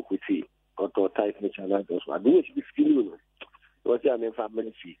 Ewiase or tight nature like us. I do it to be feeling. What I mean,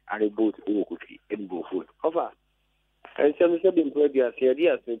 family fee and a boat, Ewiase and go food. Papa, and some said in previous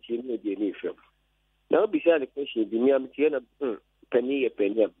ideas that you may be a film. Now, beside the question, the mere penny a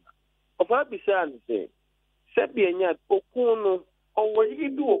penny. Of our beside the same, Sabi and Yat, Okuno, or what you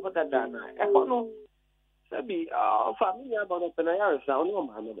do over that dana. I don't know. Sabi, family about open a yard sound, no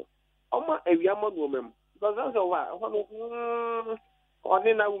man. Oma, a young woman. Because that's a while. On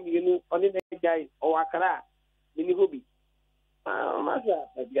the now, on the guy or Akara, in the hobby. Master,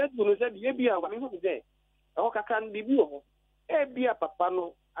 yes, you said, you be a one who is there. Oka can be you. Be a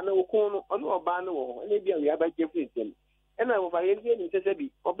papano, and a corner on a bano, and maybe a rabbi Jeffrey. And I will buy again in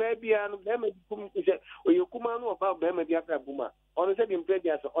Sabi, or baby and Bama, or you come on about Bama Diaka Buma, or the same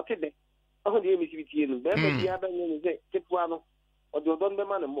previous or today. Oh, the MCT, Bama Diaba, Ketuano, or the Don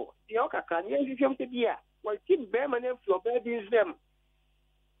Bemana more. The Oka can, yes, you come to be a. Well, keep them and your babies them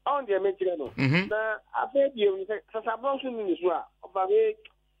on the Americano. Now, I bet you, Sasabosun in this one. Of a way,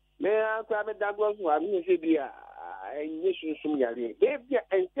 may I grab a Douglas who have me say, dear, and yes, some yari. Baby,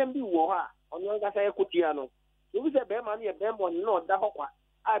 and can be war on your Gasa. You was a bear money, a bear one, no, the Hawk.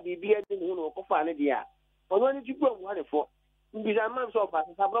 I be beer in who know for an idea. Or when did you go one for? These are months of us,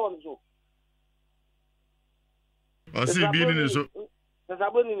 Sabron. I see being in so.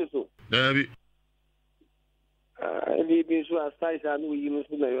 Sabon in so. There Maybe so as size and we use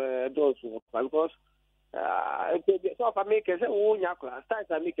those because so for make us own yakla size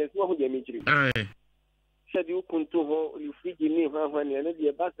and make us what the image. Said you couldn't to you free me when you need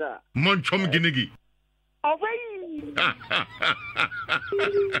the bazaar. Monchom Ginigi.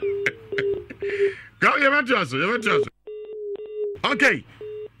 Go, you went to us. Okay.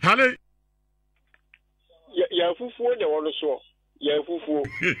 Hello. Yeah, for the one so. ya fufu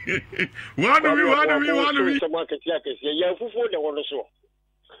Wanu mi. Sama kesi ya fufu de wono so.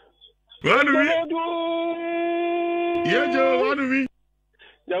 Wanu mi. Yejo wanu mi.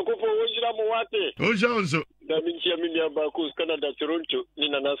 Na ko fo wojira mo wate. O janzo. Da min chia min ya ba ko Canada Toronto ni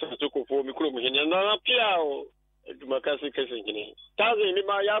na nasa so ko fo mi kuro mo henya na pia o. Dumakasi kesi ngini. Taze ni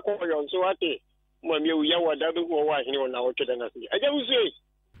ma ya ko yon so wate. Mo mi u ya wada be ho wa hini wona wo tweda na si. Aja usu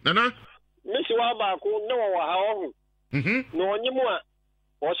Nana. Mesi wa ba ko na wa ha ho. No onyimu a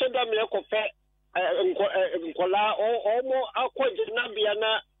wo se da me ko fe nkola omo akwaje na bia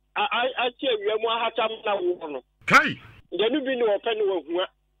na a tie wiamu ahatam na wo no. Kai. Yanu bi ni wo fe ni wo hua.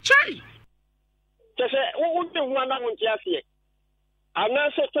 Chai. Tese wo de hua na won ti asie.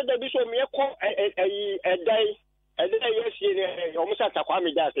 Ana se to da bi so me ko edai yesie ne omo sa takwa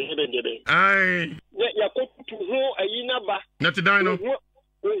me ja se hebe. Ai. Ya ko tu ho ayi na ba. Na ti dai no.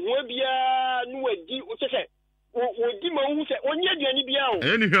 Wo bia nu wadi o tese wo di ma hu se onye aduani bia o.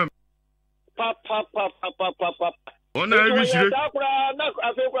 Eni hwam. Pa. Ona ebi sire. Da kura na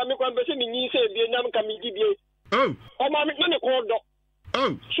afi kura me kwa bese mi nyi se bia nam ka mi di bia. Oh. O ma me ne ko do.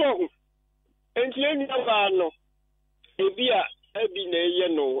 Oh. So. Enti eni aba no. Ebi na eye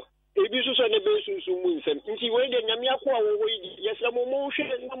no. Ebi so ne be sunsun mu nsem. Nti we de nyame akwa wo yi yesra mo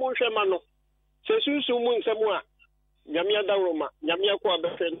hwe ma no. Se sunsun mu nsem a nyame adawroma nyame akwa be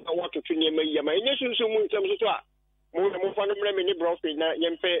fe na watoto ne ma yema. Enye sunsun mu nsem so a mo fa no mre me ni brofi na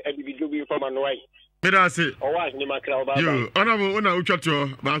yemfe adibido bi fa ma no ai. Medase. O wa ni makra o ba. Yo, ona mo ona utwato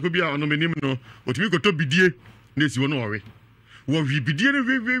ba ko bia ono menim no. Otimi ko to bidie na esi wono owe. Wo wi bidie no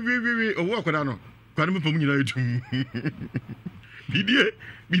we owo akoda no. Kwani mpom nyina etum.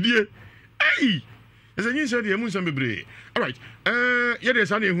 Bidie. Ai. Ese nyi se de mu nsam bebre. All right. Ye de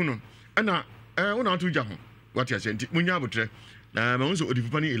sa na ehu no. Ana una atu ja ho. What you say? Munya abotre. Na ma unso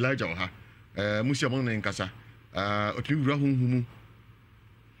odifupa ni Elijah o ha. Musia mo na nkasa. Otimi wura honhumu.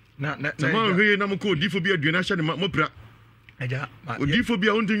 Na ma hwe na mo ko odifo bi aduana hye de mo pra. Eja. Odifo bi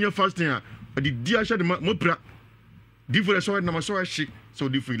a ontinya fasting a odi di hye de mo pra. Difo le so na ma so hye. So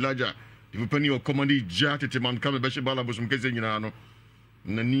odifo Elijah. Difupa ni o command ja tete man ka me be hye bala bosum keze nyina no.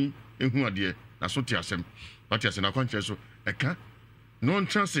 Nani ehu ade na so ti asem. What you say na kwanche so. Eka. No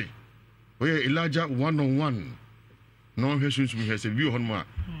chance. Oye Elijah 1-on-1. No hwe sunsun hwe se bi ho no a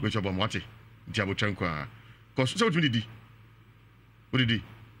we chobo mwate. Nti abotran kwa. Ko so what did Odidi.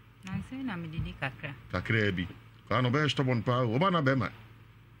 Nanse na me didi kakra. Kakra bi. Ka no be stubborn pa o ba na be ma.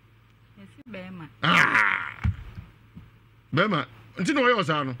 Esi be ma. Be ma. Nti no yo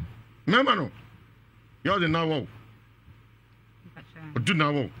sa no. Mema no. Yo de na wo. Pacha. Odu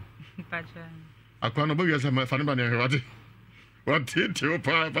na wo. Pacha. Akwa no be wi asa ma fa ne ba na hwe wate. Wate te o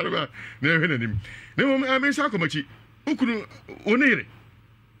pa fa ne ba na hwe nanim. Ne mo me sa komachi. Ukunu onire.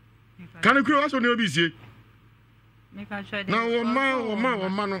 Kan kuro aso ne obi sie. Na wo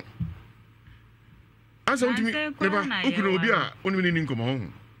ma no. Asa ntimi ne ba ukunu obi a onimi ni nkomo ho.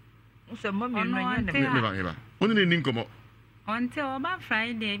 Usa mami no nya ne ba. Onini ni nkomo. Until about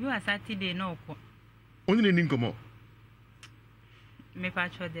Friday, you are Saturday no ko. Onini ni nkomo. Me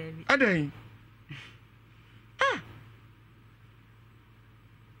pacho David. Adan.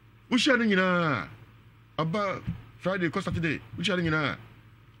 Ushia ni nyina. Aba Friday ko Saturday. Ushia ni nyina.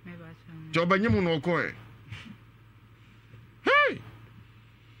 Me pacho. Joba nyemu no ko e. Hey.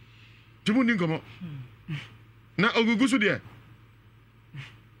 Tumu ni nkomo. Na ogugusu de.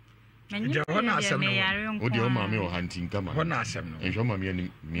 Jona asem no. Odi o ma me o hunting kama. Jona asem no. Enjo ma me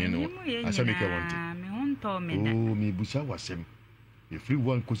ni no. Asem ke wonte. Me honto me da. Oh, me busa wasem. E free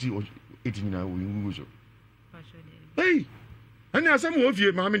one kosi etimina wo nguguso. Hey. Ani asem wo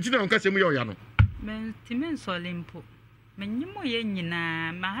fie ma me ntina onka sem ye o ya no. Me timen solimpo. Me nyimo ye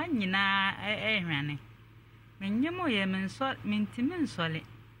nyina, ma ha nyina ehwane. Me nyimo ye men so me timen sole.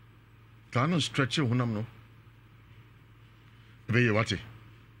 Ka no stretch honam no. Be ye wate.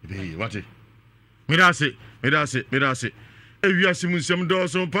 Wate. Mirase. Ewiase mu nsem do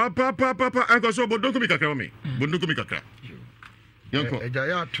so pa anko so bodonko mi kakra me. Bodonko mi kakra. Yanko. Eja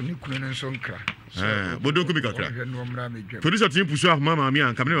ya to ni kunu nso nkra. Bodonko mi kakra. Producer team pusu mama mi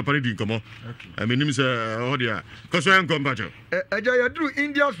anka me papa di nkomo. Menim se odia. Koso yanko mpacho. Eja ya dru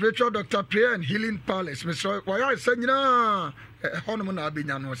India spiritual doctor prayer and healing palace. Me so why say nyina honom na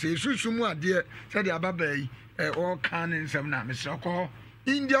abenya no se susumu ade se de ababa yi o kan nsem na me so ko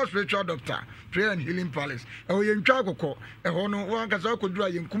India spiritual doctor prayer and healing palace ye ntwa akokọ no wan kasa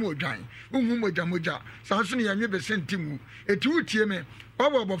akodura ye nkum odwan unhu moja sanso ne yanwe besentimu eti utie me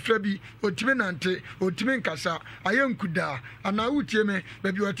wawo abofra bi otime nante otime nkasa ayenkuda ana utie me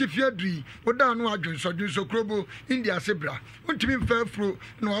baby otifia dri oda no adwonso krobo India sebra untimi mfafro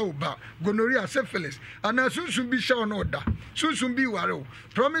no awoba gonorrhea syphilis ana sunsun bi sha no oda sunsun bi ware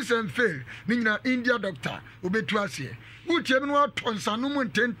promise and fail ni nyina India doctor obetu ase utie me no atonsanu mu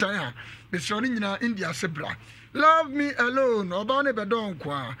ntentan a besro ni nyina India sebra. Love me alone obane bedon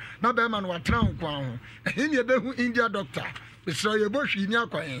kwa na be man watra nkwa ho ehini ebehu India doctor besro ye bohwi ni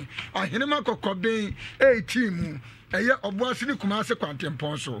akwan ahene makokoben 18 eye oboase ni kumase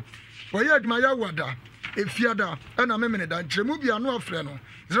kwantempon so oye aduma ya wada efiada na memene da ntremu bia no afre no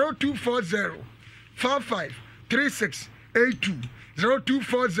 0240 55 3682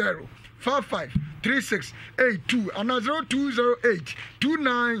 0240 553682 and 0208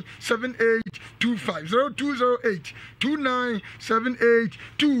 297825 0208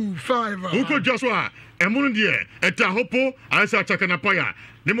 297825. Uko Joshua emun die eta hopo asa chakanapaya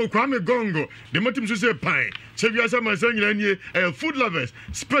demo kwame gongo demo tim se pine se Ewiase Mu Nsem nyina food lovers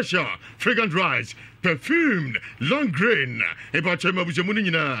special fragrant rice perfumed long grain eba chema buchemu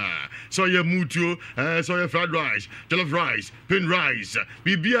nyina so ye mutuo so ye fried rice jollof rice plain rice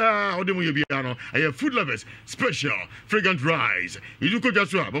bibia odemu ye bia no food lovers special fragrant rice iduko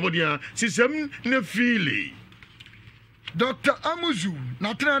Joshua bobodia sisem ne fili Dr. Amuzu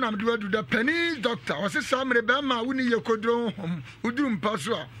natra na mdu the penny doctor wase samre be ma woni ye kodro udum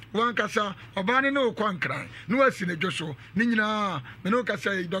pasua wankasa obane no kwankran no asine dwoso ni nyina me no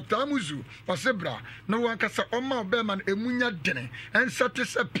kasa Dr. Amuzu wase bra no wankasa oma be man emunya dene ensate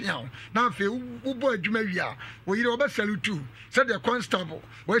se pian na afi ubo adwuma wia wo yire oba salutu said the constable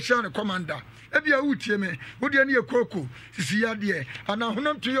we share the commander ebia utie me wodi ne ye koko sisi yade ana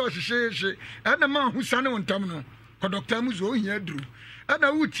honam to ye ohyehyehye ana ma husane wontam no Dr. Amuzu ohia dru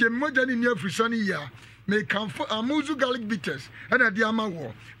ana wutie moja ni afrisani ya me kanfo Amuzu garlic bitters ana di ama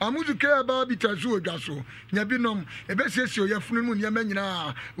wo Amuzu ke ba bitters wo dwaso nya binom ebesiesie oyafunu mu nyama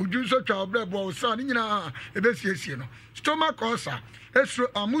nyina udwunso twa obrebo wo sa ni nyina ebesiesie no stomach ulcer esro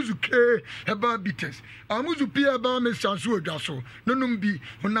Amuzu ke eba bitters Amuzu pia ba me sanso dwaso nonum bi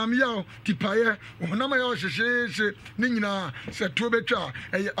honam ya tipaye honam ya hyehyehye ni nyina se to betwa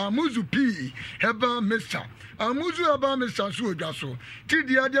Amuzu pi eba mixture Amuzu aba me sanso dwaso ti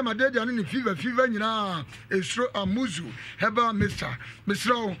dia dia madedia ni fever nyina esro Amuzu eba mixture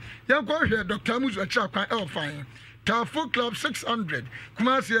misro yankwa hwe Dr. Amuzu acha kwan elfine Tafo Club 600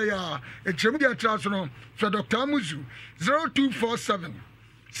 Kumasi ya echemu dia traso no for Dr. Amuzu 0247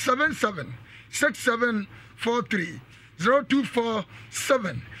 77 6743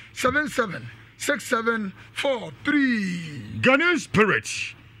 0247 77 6743. Ghanaian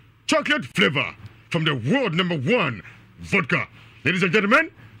Spirit chocolate flavor from the world #1 vodka. Ladies and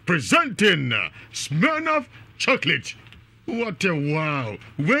gentlemen, presenting Smirnoff chocolate. What a wow.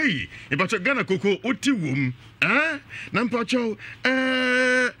 Way about Ghana Coco Uti womb. Nampacho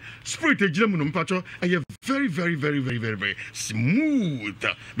spirit ejinamu mpacho very smooth.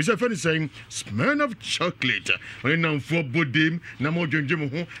 Mr. Fanny saying Smirnoff chocolate. When now for bodim namo jonjemo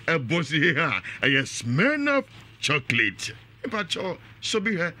ho e bossy here. Smirnoff chocolate. Mpacho so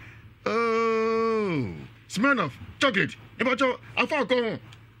be here. Oh, Smirnoff chocolate. Mpacho afa ko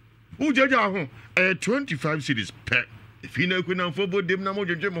ujeja ho 25 cedis per. If you know when for bodim namo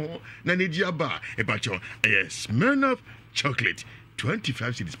jonjemo na niji ba epacho Smirnoff chocolate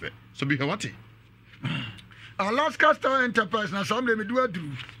 25 cedis per. So be what? Alaska Star Enterprise na some me do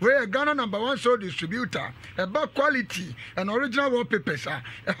adru. We a Ghana #1 sole distributor. About quality and original wallpapers. A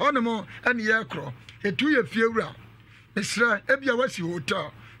honomo and yekro. A 2-year fiura. Misra ebia wasi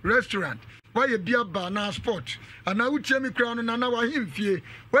hotel, restaurant. Why a beer bar na sport and now utie me crown na wa himfie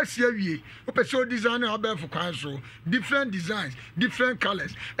wasi awie opeso design abel for council different designs different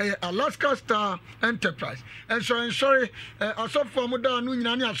colors Alaska Star Enterprise and so sorry aso form da no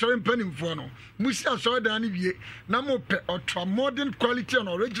nyina ne asori mpanimfo no musi asori da ne wie na mo pe ultra modern quality and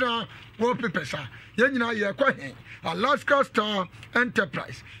original wallpapers ye nyina ye kwa hen Alaska Star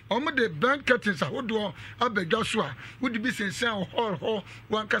Enterprise omo de bank curtains ahodo abedwa so a wodi bi sensen hall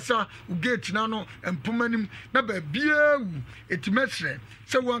wankasa ugate na no empomanim na ba bia wu etimesre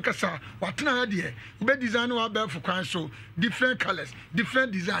se wankasa watena ya de ube design wa ba for kwan so different colors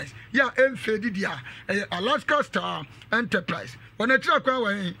different designs ya emfedi dia Alaska Star Enterprise ona tira kwa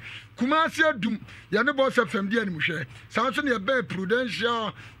wa Kumasi adum ya ne boss FM dia ni muhwe sanso ne be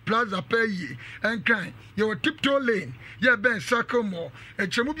Prudential Plaza Pay and kind your tiptoe lane ya ben circle more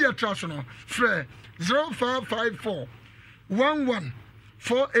echemu bia traso no frɛ 0554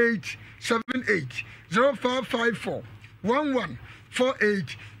 114878 0554 114878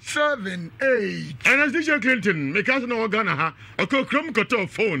 4878. And as DJ Clinton, make us know Ghana ha, a chrome cutter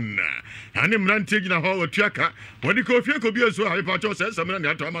phone. And him ran taking a whole tracker. When the coffee could be as well, I patch says some money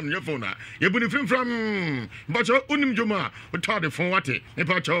at on your phone. You put it from Bacho Unim Juma, or Tardy from Wati, a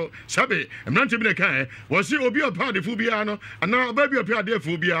patcho, Sabi, and Rantim in a car, was he will be a party Fubiano, and now baby appeared there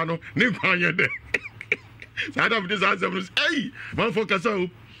Fubiano, Nikwanya de. Side of this answer was, hey, one focus out.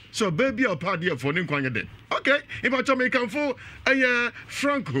 So baby or party for Ninkwanya de. Okay, if I make a for a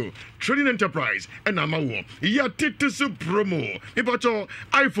Franco Trading Enterprise and Amawo, ya Titisu promo. If I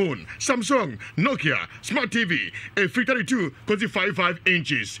iPhone, Samsung, Nokia, Smart TV, a 332 cause 55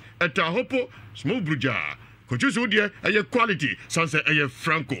 inches. At a hopo, small bruja. Could you dear a quality, sunset a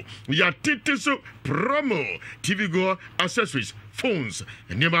Franco. Ya Titisu promo. TV Go accessories. Phones,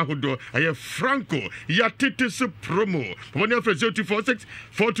 neighborhood a Franco, ya Titisu promo. One year for 0246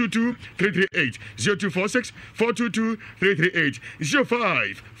 422 338 0246 422 338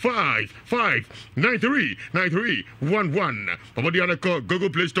 0555 93 93 11. But the other call Google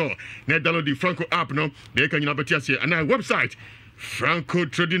Play Store. Net download the Franco app no. They can you and our website.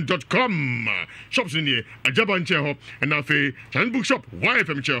 francotrading.com. Shops in here, a job on chair hop, and now for channel bookshop,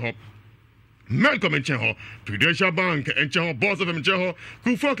 YFM chair hop. Malcolm and Cheho, Prudential Bank and Cheho, Boss of them Cheho,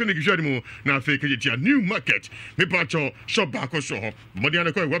 who fucking the Jadimo, now fake a new market. Me pacho, shop back or show,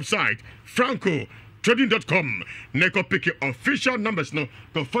 Modiana website, francotrading.com. Neko pick your official numbers no,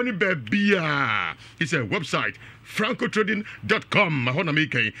 go funny baby. It's a website, francotrading.com. I want to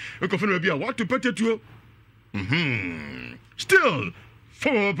make a funny what to put it to. Still.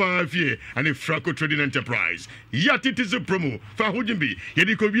 4-5 year and a Franco Trading Enterprise. Yet it is a promo for Hujimbi.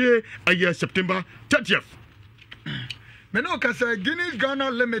 Yedikoye a year September 30th. Menoka say Guinness Ghana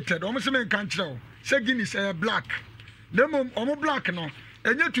Limited. Almost a man can't show. Say Guinness black. Demum omo black no.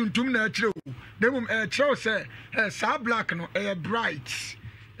 Enye tuntum na chiro. Demum chiro say sa black no bright.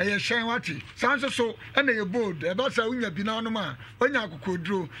 Shine wati. Sanso so and a bold. About sa unya binano ma. Onya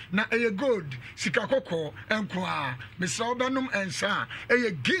kokodro na gold. Sikakoko enkwa. Mr. Obanum and sa.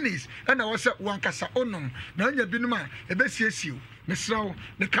 Guinness and I was at wankasa onum. Na unya binuma ebesiesiu. Mr.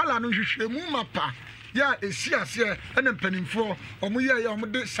 the color no hwehwemu mapa. Ya esia and penimfo. Omuya ya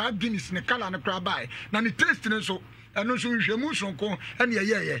omude sa Guinness ne color na krabai. Na ni taste ne so and no so sonko and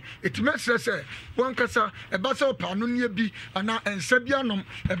it makes us say one kasa a basa panu near be and Sabianum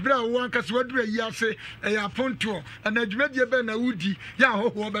a bra one kasa wadre yase a ponto and a dredia ben a woody ya ho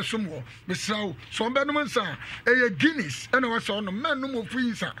besumwo misao so benumansa a Guinness and I was on a man no more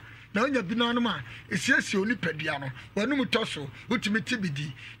freezer. Now you be no man, it's yes, you only pediano, when no tosso, ultimate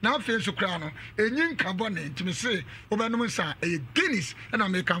TBD. Now face to crown, a new carbonate to me say, Obanumansa, a Guinness, and I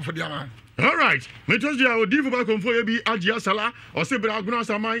may come for the other. All right, Metos dia odi for back on for be Adia Sala or Sebra Aguna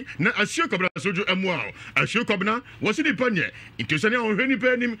Samai, na Asio Cobra Soju Emwao, Asio Cobna, was in the panye, into Sanya or Henny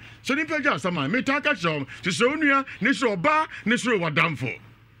Penim, Sonny Peja Samai, Metaka Shom, to Sonia, Nisro Ba, Nisro Wadamfo.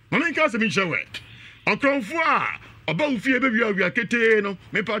 Maminka Saminchawe. Encore fois. About fear baby we are keteno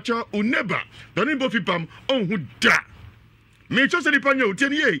me pacha uneba don't both pam on who da me just the panyo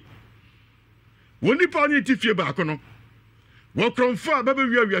 10 ye woni panyo ti fie ba kono wo kronfa baby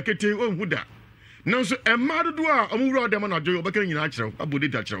we are kete on who da now so e madu do a omuro dem na joyo ba kan nyina akire abode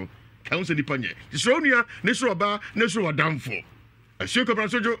da akire kan so di panye so nua ne so ba ne so wadamfo asio ko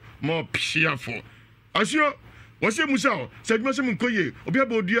brasojo mo piafo asio Wase Musa, said Massam Koye,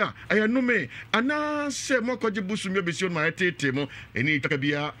 Obiabodia, I had no me, and I said Mokoji Busum Yabision, my temo, any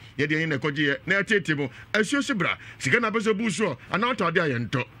Takabia, Yadian Koji, Neatemo, as your Sibra, Sigana Basso Busso, and not a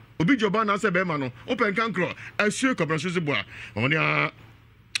dianto. Obijobana Sebemano, open cancro, as your Cobrasuzua, Onia.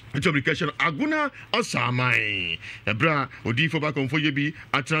 Publication Aguna Osamai, a bra, Odi for back on for you be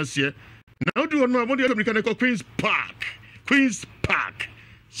a transier. Now do on my mechanical Queen's Park,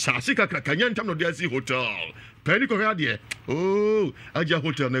 Sasika Kanyan Tam no Desi Hotel. Penny Corradia. Oh, Aja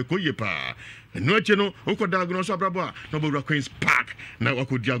Hotel, no Koyepa. No channel, Okodagno Sabraba, Noble Queen's Park. Now I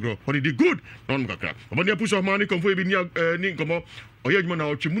could Jagro. What did good? Non Gaka. But you push of money come for Ninkomo. Or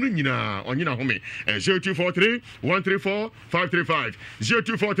Yagmana Chimunina on Yina Home. 0243 134 535.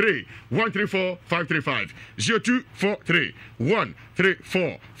 0243 134 535. 0243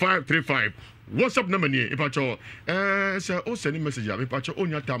 134 535. What's up, Namani? If I told, send a message. If I told on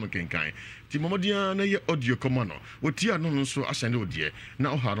your time, can Timodia, na audio command. What you are not so as an audio.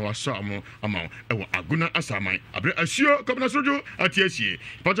 Now, how do I saw amount? Aguna Asamai. Abre assure, come as you at TSA.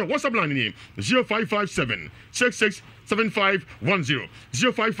 But what's up, line 0557 667510.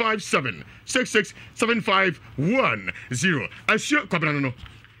 0557 667510. Assure, Cabrano.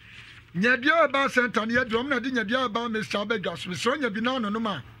 Nyadia ba center ne yadrom na de nyadia ba Mr. Begas Mr. Nya bi na no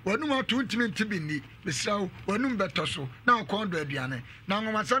ma wanum atuntimi ntibini Mr. wanum betoso na akondo aduane na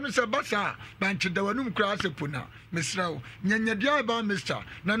ngomasa no se basa banche da wanum kura asepuna Mr. nyadia ba Mr.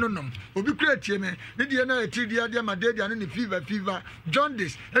 na nonom obi kura tie me ne de na etiri de ma de ne fever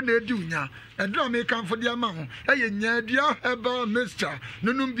jaundice e na edi unya edro me kan fo de ama ho eye nyadia ba Mr.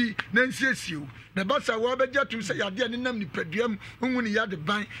 nonom bi na nsiesiu na basa wa beja tu se yade ne nam ni paduam hu ni yade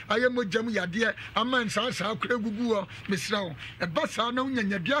ban ayemo jam yade ama nsansa akura gugu o Mr. e basa na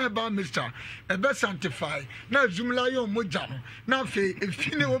nyadia ba Mr. e be sanctify na zumla yo moja na fe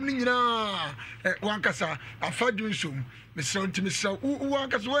efine wom ni nyina wankasa afadu nsum Mr. Mr.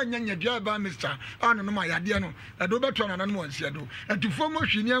 wankasa wa nyadia ba Mr. ano no ma yade no e do beto na no wonse do atufo mo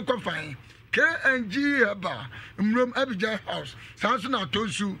hwini ankofan KNG Heba Mrom Abidjan House Sansona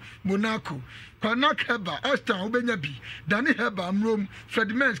Tosu Monaco Kwanak Heba Esther Obenyabi Dani Heba Mrom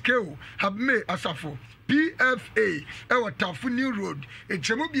Fredmens Keo Habme Asafo PFA Ewa Tafu New Road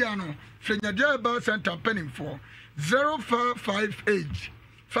Echemubiano Frenyadia Heba Center Penning for 0558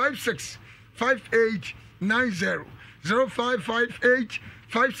 56 58 90 0558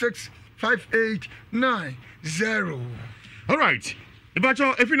 56 58 90. All right.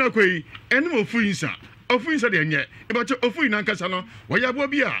 Ibacho efina kwei enim ofuinsa de enye ibacho ofuina nkasa no wayabo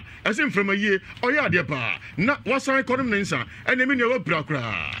bia ese mframa yie oya ade pa na wasan konom nensa enemi ne wapra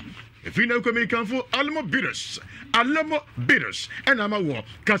kra efina kwemi kanfo almo bitters ena ma wo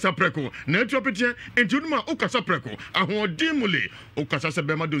kasa preko na etropetien entuduma o kasa preko ahodimule o kasa se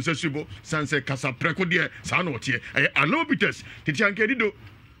bema don sesubo sanse kasa preko de sa na otie almo bitters titianke dido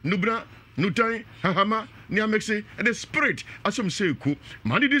nubra Nutai, Hahama, Niamexe, and the spirit, as some say, cool.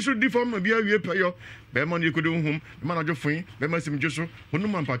 Money this would deform and be a year payo. Beman you could do home, the manager free, Bemas Joshua, when no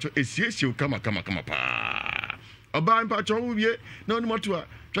man patch is yes, you come. A buying patch over ye, no more to a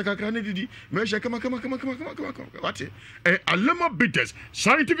Chakakranity, measure come. What's it? A lemma bitters,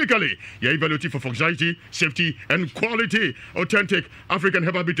 scientifically, ye evaluative for anxiety, safety, and quality, authentic African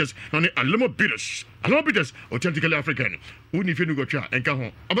herbal bitters, non a lemma bitters. Allow bitters, authentically African. Wouldn't if you go try and come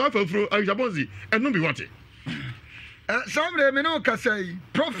home. About for through Ajabozi, and no be what it. Some Remino say,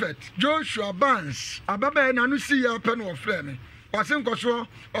 Prophet Joshua Barnes, Ababa Nanusi, a pen of flame. Wasenkoso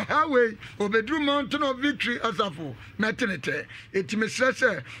highway obedru mountain of victory asafo maternity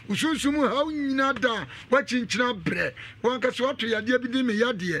etimesese usunsumu ha nyina da wachinchina bre wankaso ato yade bidi me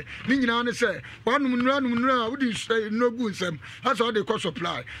yade ni nyina ne se wanum nura wudi nogu nsem asa de ko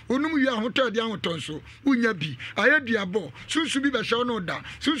supply onum wi ahoto de ahotonso unya bi ayaduabo sunsu bi be hye no da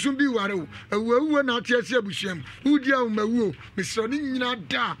sunsu bi ware awuwa na atiase abusuam udi awumawuo mesro ni nyina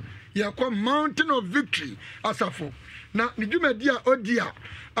da yakwa mountain of victory asafo na ni dwumadia odia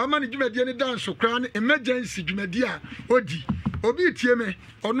ama ni dwumadia ni dance kra na emergency dwumadia odi obi tie me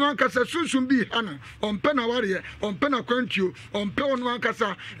onu ankasa sunsun bi hano ompe na ware ompe na kwantio ompe onu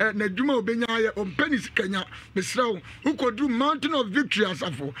ankasa na dwuma obenya ye ompe ni sikanya mesrawo ukodu mountain of victory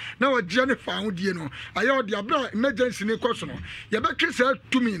asafo na wagye ne fa hodie no aye odi abra emergency ni koso no ye betwe sa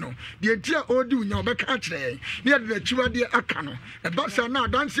tumi no de ntia odi unya obeka kire ne ye de chiwade aka no e basa na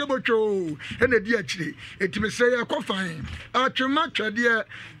dance ebotwo e na di akire etimese ye kofan atwema twade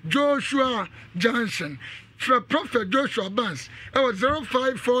Joshua Johnson for Prophet Joshua Barnes. It was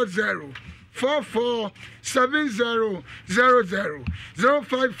 0540 447000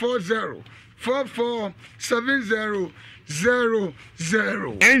 0540 447000.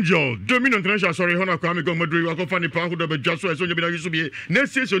 Angel Dominion International sorry hona kwa me go madri wa ko fani pa ho do be jaso eso nyabi na yusu bi na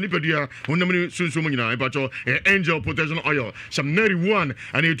sese oni pedua onam sunsun nyina epacho Angel protection oil some 91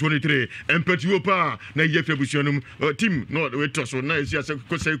 and 23 empathy pa na yefe busuanum team no we toso na esi ase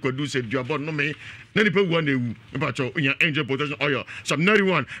ko sei ko du se duabo no me na ni pe wu na ewu epacho nya Angel protection oil some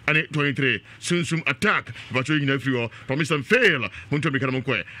 91 and 23 sunsun attack epacho nyina free o promise and fail hunto me kana mo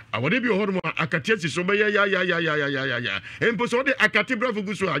ko awade bi ho no akatia si so be ya empo so de akatibra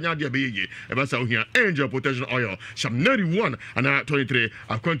fugusu anya de beye e ba sa ohia Angel protection oil some 91 and 23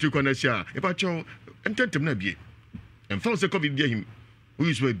 akwantu konasia e ba cho ententem na bie emfa se covid bia him we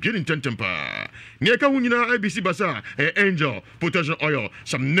is we bien intentem pa ne ka hunyina ABC basa Angel protection oil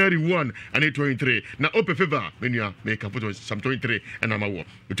some 91 and 23 na open favor menua make up some 23 and amawo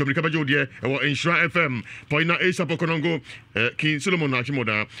to me ka bajo de e wo Insura FM poina esa pokonongo King Solomon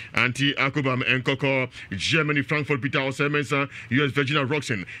Achimoda anti Akobam Nkoko Germany Frankfurt Peter Osemensa US Virginia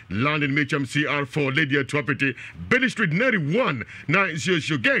Roxon London HMCR4 Lydia Property Billy Street 91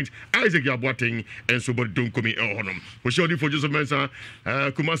 900 Gains Isaac Yabwating and so but don't come in honum we show for Joseph Mensa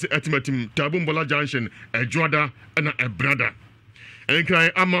Kumasi Etimatim Tabumbola Junction Ejwada and a brother and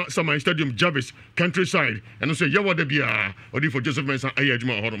cry Ama Sama Stadium Jarvis Countryside and say Yawada Bia or for Joseph Mensah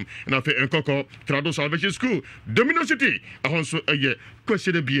Ayajma Hodom and I and Coco Trado Salvation School Domino City also a year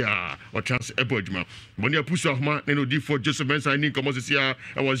question Bia or chance Ebojma when you push off my D for Joseph Mensah in Comosia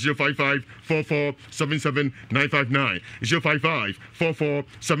I was 055 44 77 959 055 44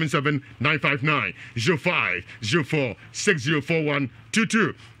 77 959 05 04 6041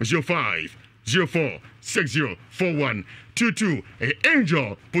 22 05 04 6041 22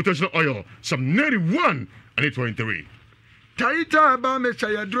 Angel Potential Oil some 91 and 8.3 Taita ba me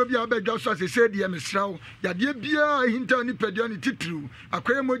chaya drobia be joso se said ye mesraw ya de bia hinta ni pedia ni titru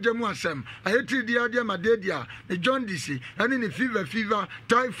akoye moja mu asem ayetri dia dia madedia ne jaundice ani ne fever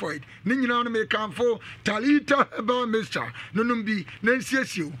typhoid ni nyina no me kanfo Talita ba mesha nonum bi na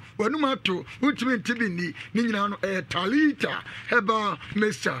nsiesiu wanum ato utimi ntibi ni nyina no Talita heba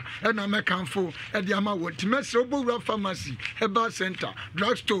mesha na me kanfo e dia ma wonti mesra obowura pharmacy heba center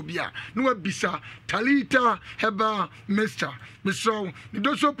drugstore bia no abisa Talita heba mesha Miso,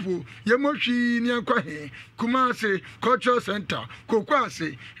 Nidosopu, Yamoshi, Niakwahe, Kumase, Cultural Center,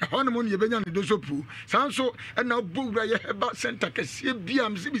 Kokwase, Honeymoon Yabena Nidosopu, Sanso, and now Bugra Heba Center,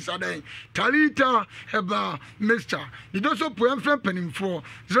 Biam Zibisade, Talita Heba, Mr. Nidosopu, and Frampening for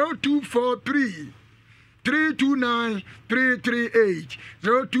 0243 329 338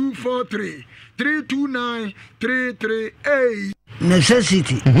 0243 329 338.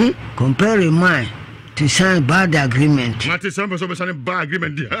 Necessity. Compare mine. To sign bad agreement. Mati Samba so sign bad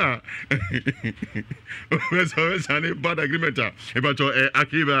agreement. Sign bad agreement. About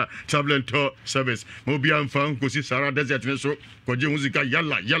Akiba Traveling Tour Service. Mobian fan kosi Sahara Desert so koje musica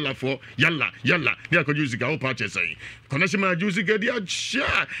yalla for yalla. Dia ko musica o party say. Connection ma musica dia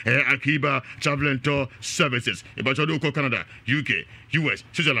sha Akiba Traveling Tour Services. About do Canada, UK, US,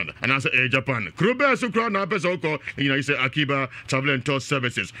 Switzerland, and also Japan. Krobe so crowd na person ko you say Akiba Traveling Tour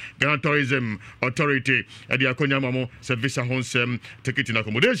Services. Ghana Tourism Authority Edi Akonya Mamo Service Honsem ticket in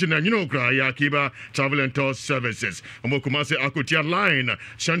accommodation and Akiba Travel and Tour Services. Omokumase Akutia Line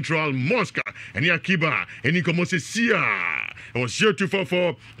Central Mosque and Akiba any Komose Sia. It was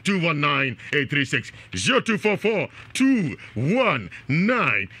 0244 219 836 0244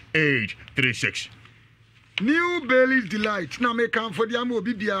 219 836. New Bailey's Delight. Now make come for the amo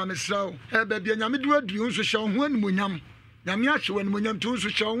bibia mesraw. Baby nyame do nso hye ho animonyam. Nyame ahye animonyam to nso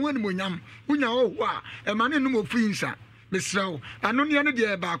hye ho animonyam. Unya owa e mane no mofinsa mesraw. Ano ne ne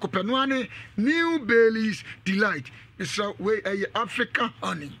de ba akopeno ane New Bailey's Delight. Mesraw we African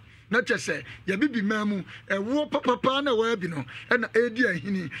honey. Not just say, ya bibi mamu, a war papa na webino, and Edia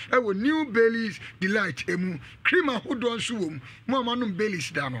Hini, a New Bailey's Delight, emu, creamer who don't sue, Mammanum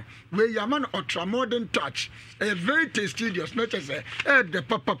Bailey's dano, where yaman ultra modern touch, a very tasty, just not as a the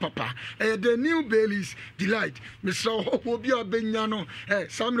papa, the New Bailey's Delight, Miss Hobia Benyano,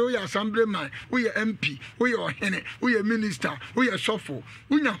 Samuel Assembly man, we are MP, we are Hene, we are Minister, we are Sofo,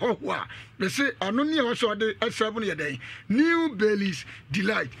 we are Hoa. They say, I don't know also at 7 a day. New Bailey's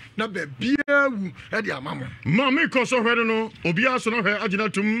Delight. Na be beer at your mamma. Mammy Cosso Redano, Obiaso of her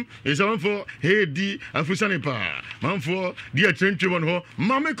aginatum is on for Hedi and Fusanipa. Man for dear 21 ho,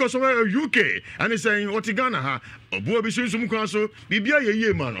 Mammy Cosso UK, and is saying what you gonna ha. Obo Bisum Castle, Bibia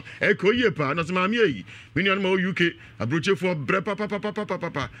ye mano, Echo Yepa, not Mammy, Minion UK, a brooch for Brepa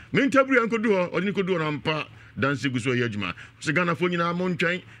papa. Mintabri uncle do or Nico do Rampa, dancing with Yajma, Sagana Fonina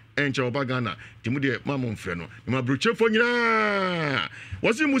Mountain. Encha obagana timude mamon freno ma broche fo nyina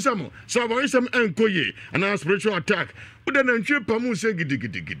wose musamo so aboyisem enkoye and spiritual attack ude na ntwe pamu se gidi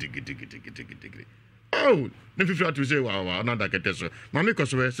oh ne fifi to say wa another keteso mame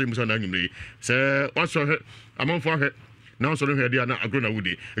koso se musa na nyumre se waso he amonfo he now so no dia na agro na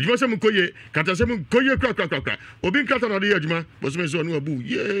wudi ejuma se mkoye kata se mkoye kra obi nkata na de ejuma bo se so no abu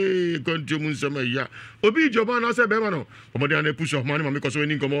ye kontu mu nsema ya obi joba na se be ma no omode na push off man ma me koso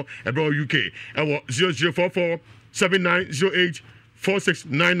ni nkomo e bro UK e wo 0044 7908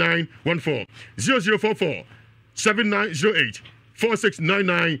 469914 0044 7908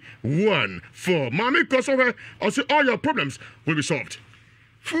 469914 Mami Kosovo, also all your problems will be solved.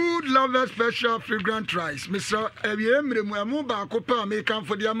 Food Lover Special Fragrant Rice. Mr. Ewiase Mu Nsem may come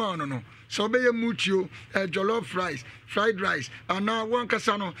for the amount no. So be a mucho jollof rice, fried rice, and now one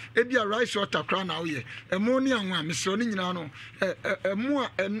casano, ebia rice water crown now ye. Ammonia one, Mr. Ninano, a more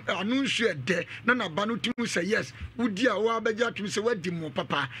annunciate de, none of Banutu say yes. Would dear Wabaja to say what demo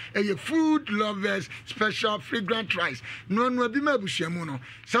papa, a Food Lovers Special Fragrant Rice. None will be Mabushamuno.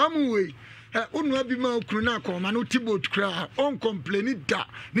 Some way. Unwa bi ma okunu akoma no tibot kra on complain da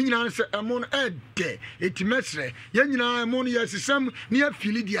ni nyina se emon ede etimesre ye nyina emon yesisam ni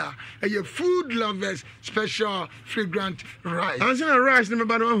afilidia eye food lovers special fragrant rice ansina rice ni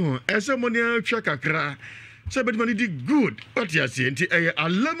meba no ho ese mo ni atwa kakra so but money did good what you say nti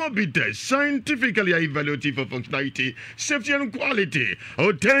alamo bitters scientifically evaluated for functionality safety and quality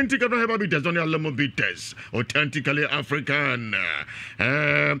authentic and herbal bitters on alamo bitters authentically African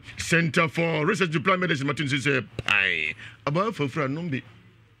Center for Research Applied Medicine Martin say pai about for fra numbi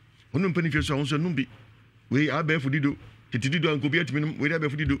onum pani fi so won so numbi we abe fudido titidido anko bi atimi we abe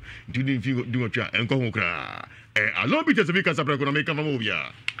fudido tidi fi do twa enko ho kra alamo bitters be kasa pra ko na make am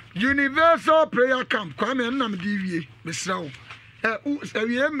obia Universal Prayer Camp kwame nnam diwie mesrawo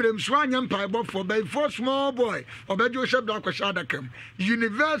we emrem so anya mpaebo for by for small boy obejo shebda kwasha adakam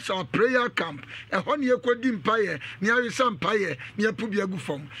Universal Prayer Camp ho ne ekodi mpaye ne awisa mpaye ne apubia gu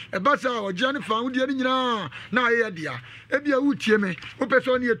fom basa oje ne fa wudi ne nyina na aye dia ebia wutie me wo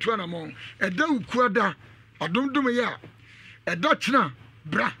pese ne etu anamon eda ukuada adomdom ya eda china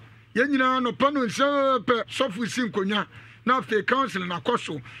bra ye nyina no pano nse pe sofu sinkonya na fe council na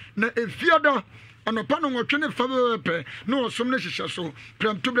koso na efiada anopa no nwotwe ne fa pe no osom ne hihye so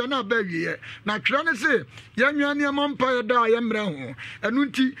premtobra na ba wiye na twera ne se yanwa ne mampa da ya mra ho enu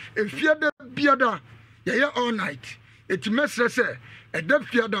nti efiada biada ye all night etimesre se eda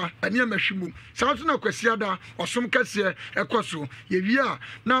fiada ane amahwimu sanso na kwasiada osom kase ekoso ye wia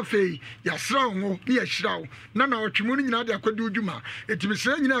na fe ya sra ho ne ya hyirawo na otwemu no nyina de akwadi odwuma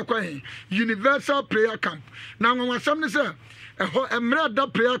etimesre nyina akwa Universal Prayer Camp na nwanwasam ne se emra da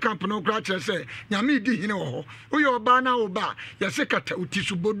prayer camp no kra kire se nyame di hine wo ho uye oba na oba ya se kata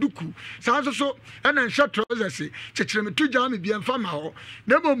utisu boduku sanso so ena nhya trousers chekire metu jam bi emfa ma ho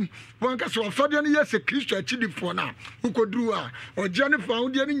nebom wonka so ofade ne yese Kristo achidifo na ukoduru a oje ne fa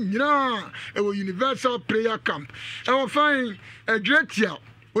wode ne nyina ewo Universal Prayer Camp ewo fine adwetia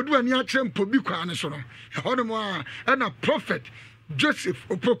odu ani a kire mpo bi kwa ne so no hono a ena prophet Joseph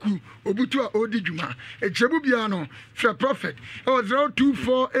Opoku Obutu a odi dwuma echebu bia no fra prophet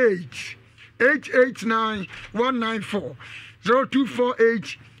 0248 889 194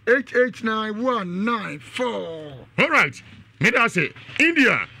 0248 889 194. All right, me da say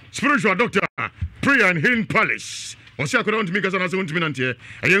India spiritual doctor prayer and healing palace. Onse akoda ntimi kasa na se ntimi nante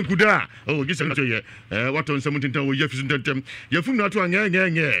ayenkuda gise na toye wato nsem ntintan wo yefisu ntentem yefum na to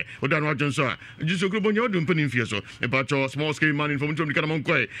anya oda no adwonso a jiso krobo nya odum pani mfie so e ba cho small scale man from ntrom dikana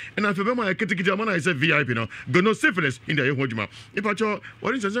monkoi e na fe be ma ketikiti amana ise VIP no gono syphilis India ye hodwuma e ba cho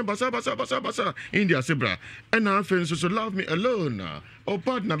wori nsen basa India sebra e na fe so love me alone o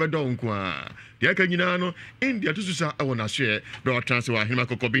partner be don kwa dia ka nyina no India to susa e wona hwe do transfer wa hima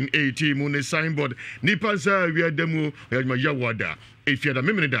kokobin 80 mu ne signboard ni pansa wi adamu yajma yawada if you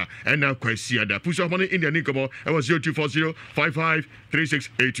are da and now kwasiada push up on India nikobo it was 0240 55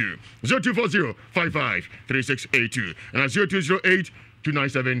 3682 0240 55 3682 and 0208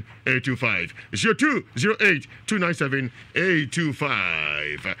 297 825 0208 297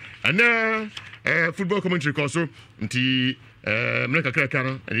 825 and now football commentary also nti mneka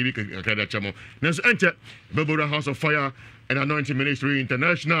krakano and ibi kakada chamo neso enter Babura House of Fire and Anointing Ministry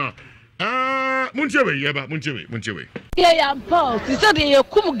International. Munchewe. Yeah, Paul. He said you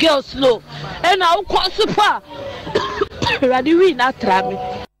come girls slow. And I quite super. Ready we not tram.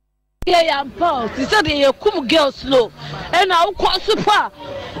 Yeah, Paul. He said you come girls slow. And I quite super.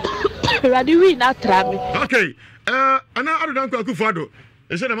 Ready we not tram. Okay. Ana ado dan kwa kufado.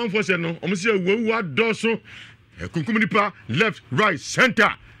 E say na man for say no. Omo say wo adoso. Kunkumnipa left, right,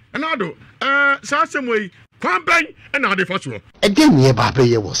 center. Ana ado sa semwe kwamben and now the first one. Again, ye baby,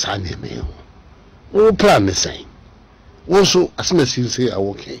 ye was an email. Oh, plan the same. Also, as Miss you say,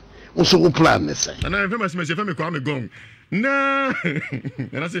 okay. Also, plan the same. And I remember myself, I'm a gong. Nah,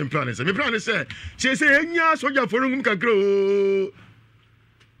 and I say, plan is a plan is said. She say, yes, what you're for room can grow.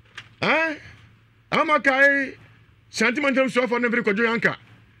 I'm a guy, sentimental soft on every quadranka.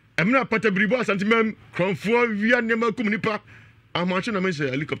 I'm not part of Bribo sentiment from 4 via Nema Kumnipa. I'm watching a message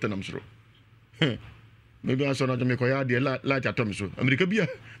helicopter. I'm sure. Maybe I saw not to make a light at Thomas. America beer,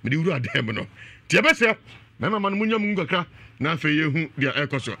 but you are damn no. Tiabessa, Mamma Munya Mungaka, now for you, dear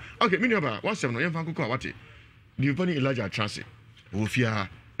Ecoso. Okay, Minaba, what's seven, young Fanco Kawati. Do you funny Elijah Transit? Wofia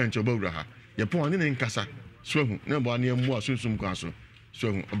and Choboraha. Your point in Casa, swim, no one near more soon some castle.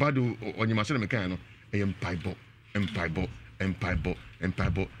 So, Badu on your Masana Mecano, Empire,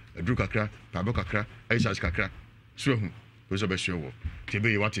 a Drukakra, Pabokakra, Aisas Kakra, swim, was a best show.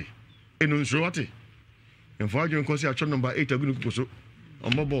 Tibi Wati, Enunsuati. And for you, because I number 8 Agunukoso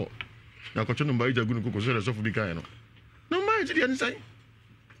on my ball. Now, number 8 Agunukoso, as of Bicano. No, mind, did you say?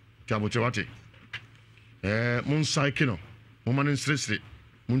 Tabote wate. Mon psyche no. Mo man nsresre.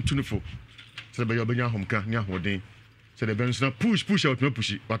 Mon tunifo. Se be yobenya homka ni ahoden. Se de ben so push out no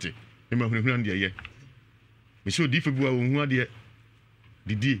push wate. Me ma hunu ande ye. Me so di febu a wo hu ade.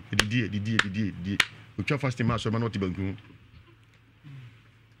 Didi. Otwa fasting ma so ma no ti banku.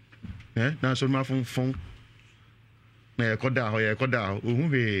 Na so ma fon. Na ye koda ho ohun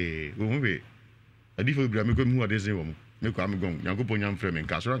we. Adi febu bra me ko mu ade zen wo mu. Me ko am gon. Yankopon nyam frɛ me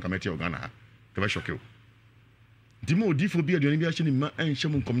nka so ranka meti ogana ha. Ke ba shock Dimo odifo bi aduane bi ahye ni ma enhye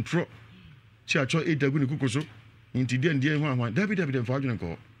mu control. Chi acho edagu ne kukoso. Nti die ndie hwan. David mfa adwene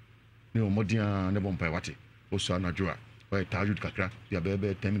ko. Ne omodia ne bompa wate. Oso anadwoa. Oy tajud kakra. Ya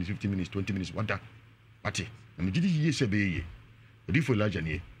bebe 10 minutes, 15 minutes, 20 minutes wada. Wate. Na me gidi yiye sebe ye. Odifo laja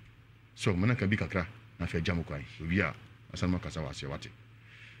ne. So mana ka bi kakra na fa jamu kwai. Obi a asan makasa wase wate.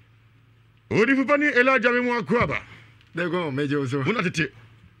 Odifo pani Elijah me mu akwaba. They go mejo so. Una tete.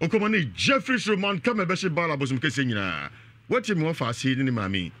 Okomani Jeffrey Roman kama bɛhyɛ bala bosom kɛse nyinaa wɔte me wɔfa ase ne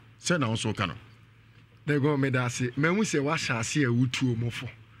maame sɛ na nso ka no de go me da ase mahu sɛ wahyɛ ase a wutuo mofo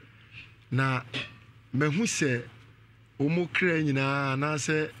na mahu sɛ omo kra nyinaa na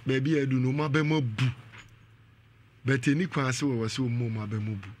sɛ baabi adu no ma bɛ mabu beteni kwa ase wɔ sɛ omo ma bɛ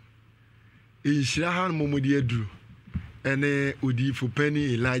mabu enhyira ha no momodi aduro ɛne odifo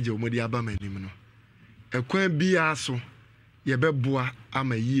pani Elijah omodi aba manim no ɛkwan bi aso yɛbɛboa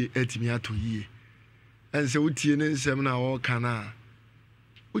ama yie atimi ato yie ɛnse wotie ne nsɛm na wɔka na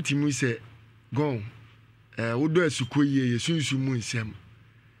wotimi sɛ gon wodɔ asuko yie Yesunsu mu nsɛm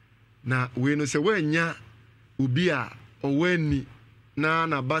na we no sɛ wanya obi a ɔwani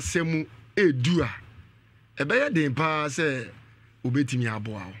na basɛmu edu a ɛbɛyɛ den paa sɛ obetimi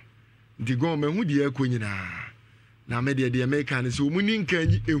aboa wo nti gon mahu die akɔ nyinaa na me de meka ne sɛ omuni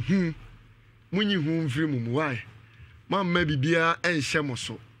nkan ehu munyi hu mfiri mu why mamma bibia enhye mo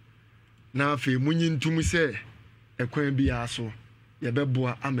so na afi munyi ntum sɛ ekwan bia so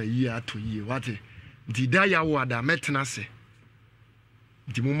yɛbɛboa ama yi ato yi wate nti da ya wo ada metena se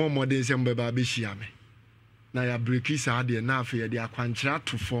nti mo modern sɛ mbeba be hia me na ya breaki sa de na afi yɛde akwankyera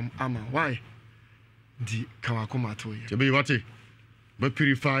to form ama why nti kawa koma to ye be wate be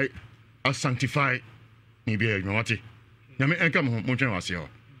purify or sanctify ni bia me wate na me enka mo twɛn wase ho.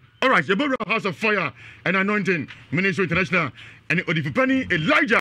 All right, the House of Fire and Anointing Ministry International and Odifupani Elijah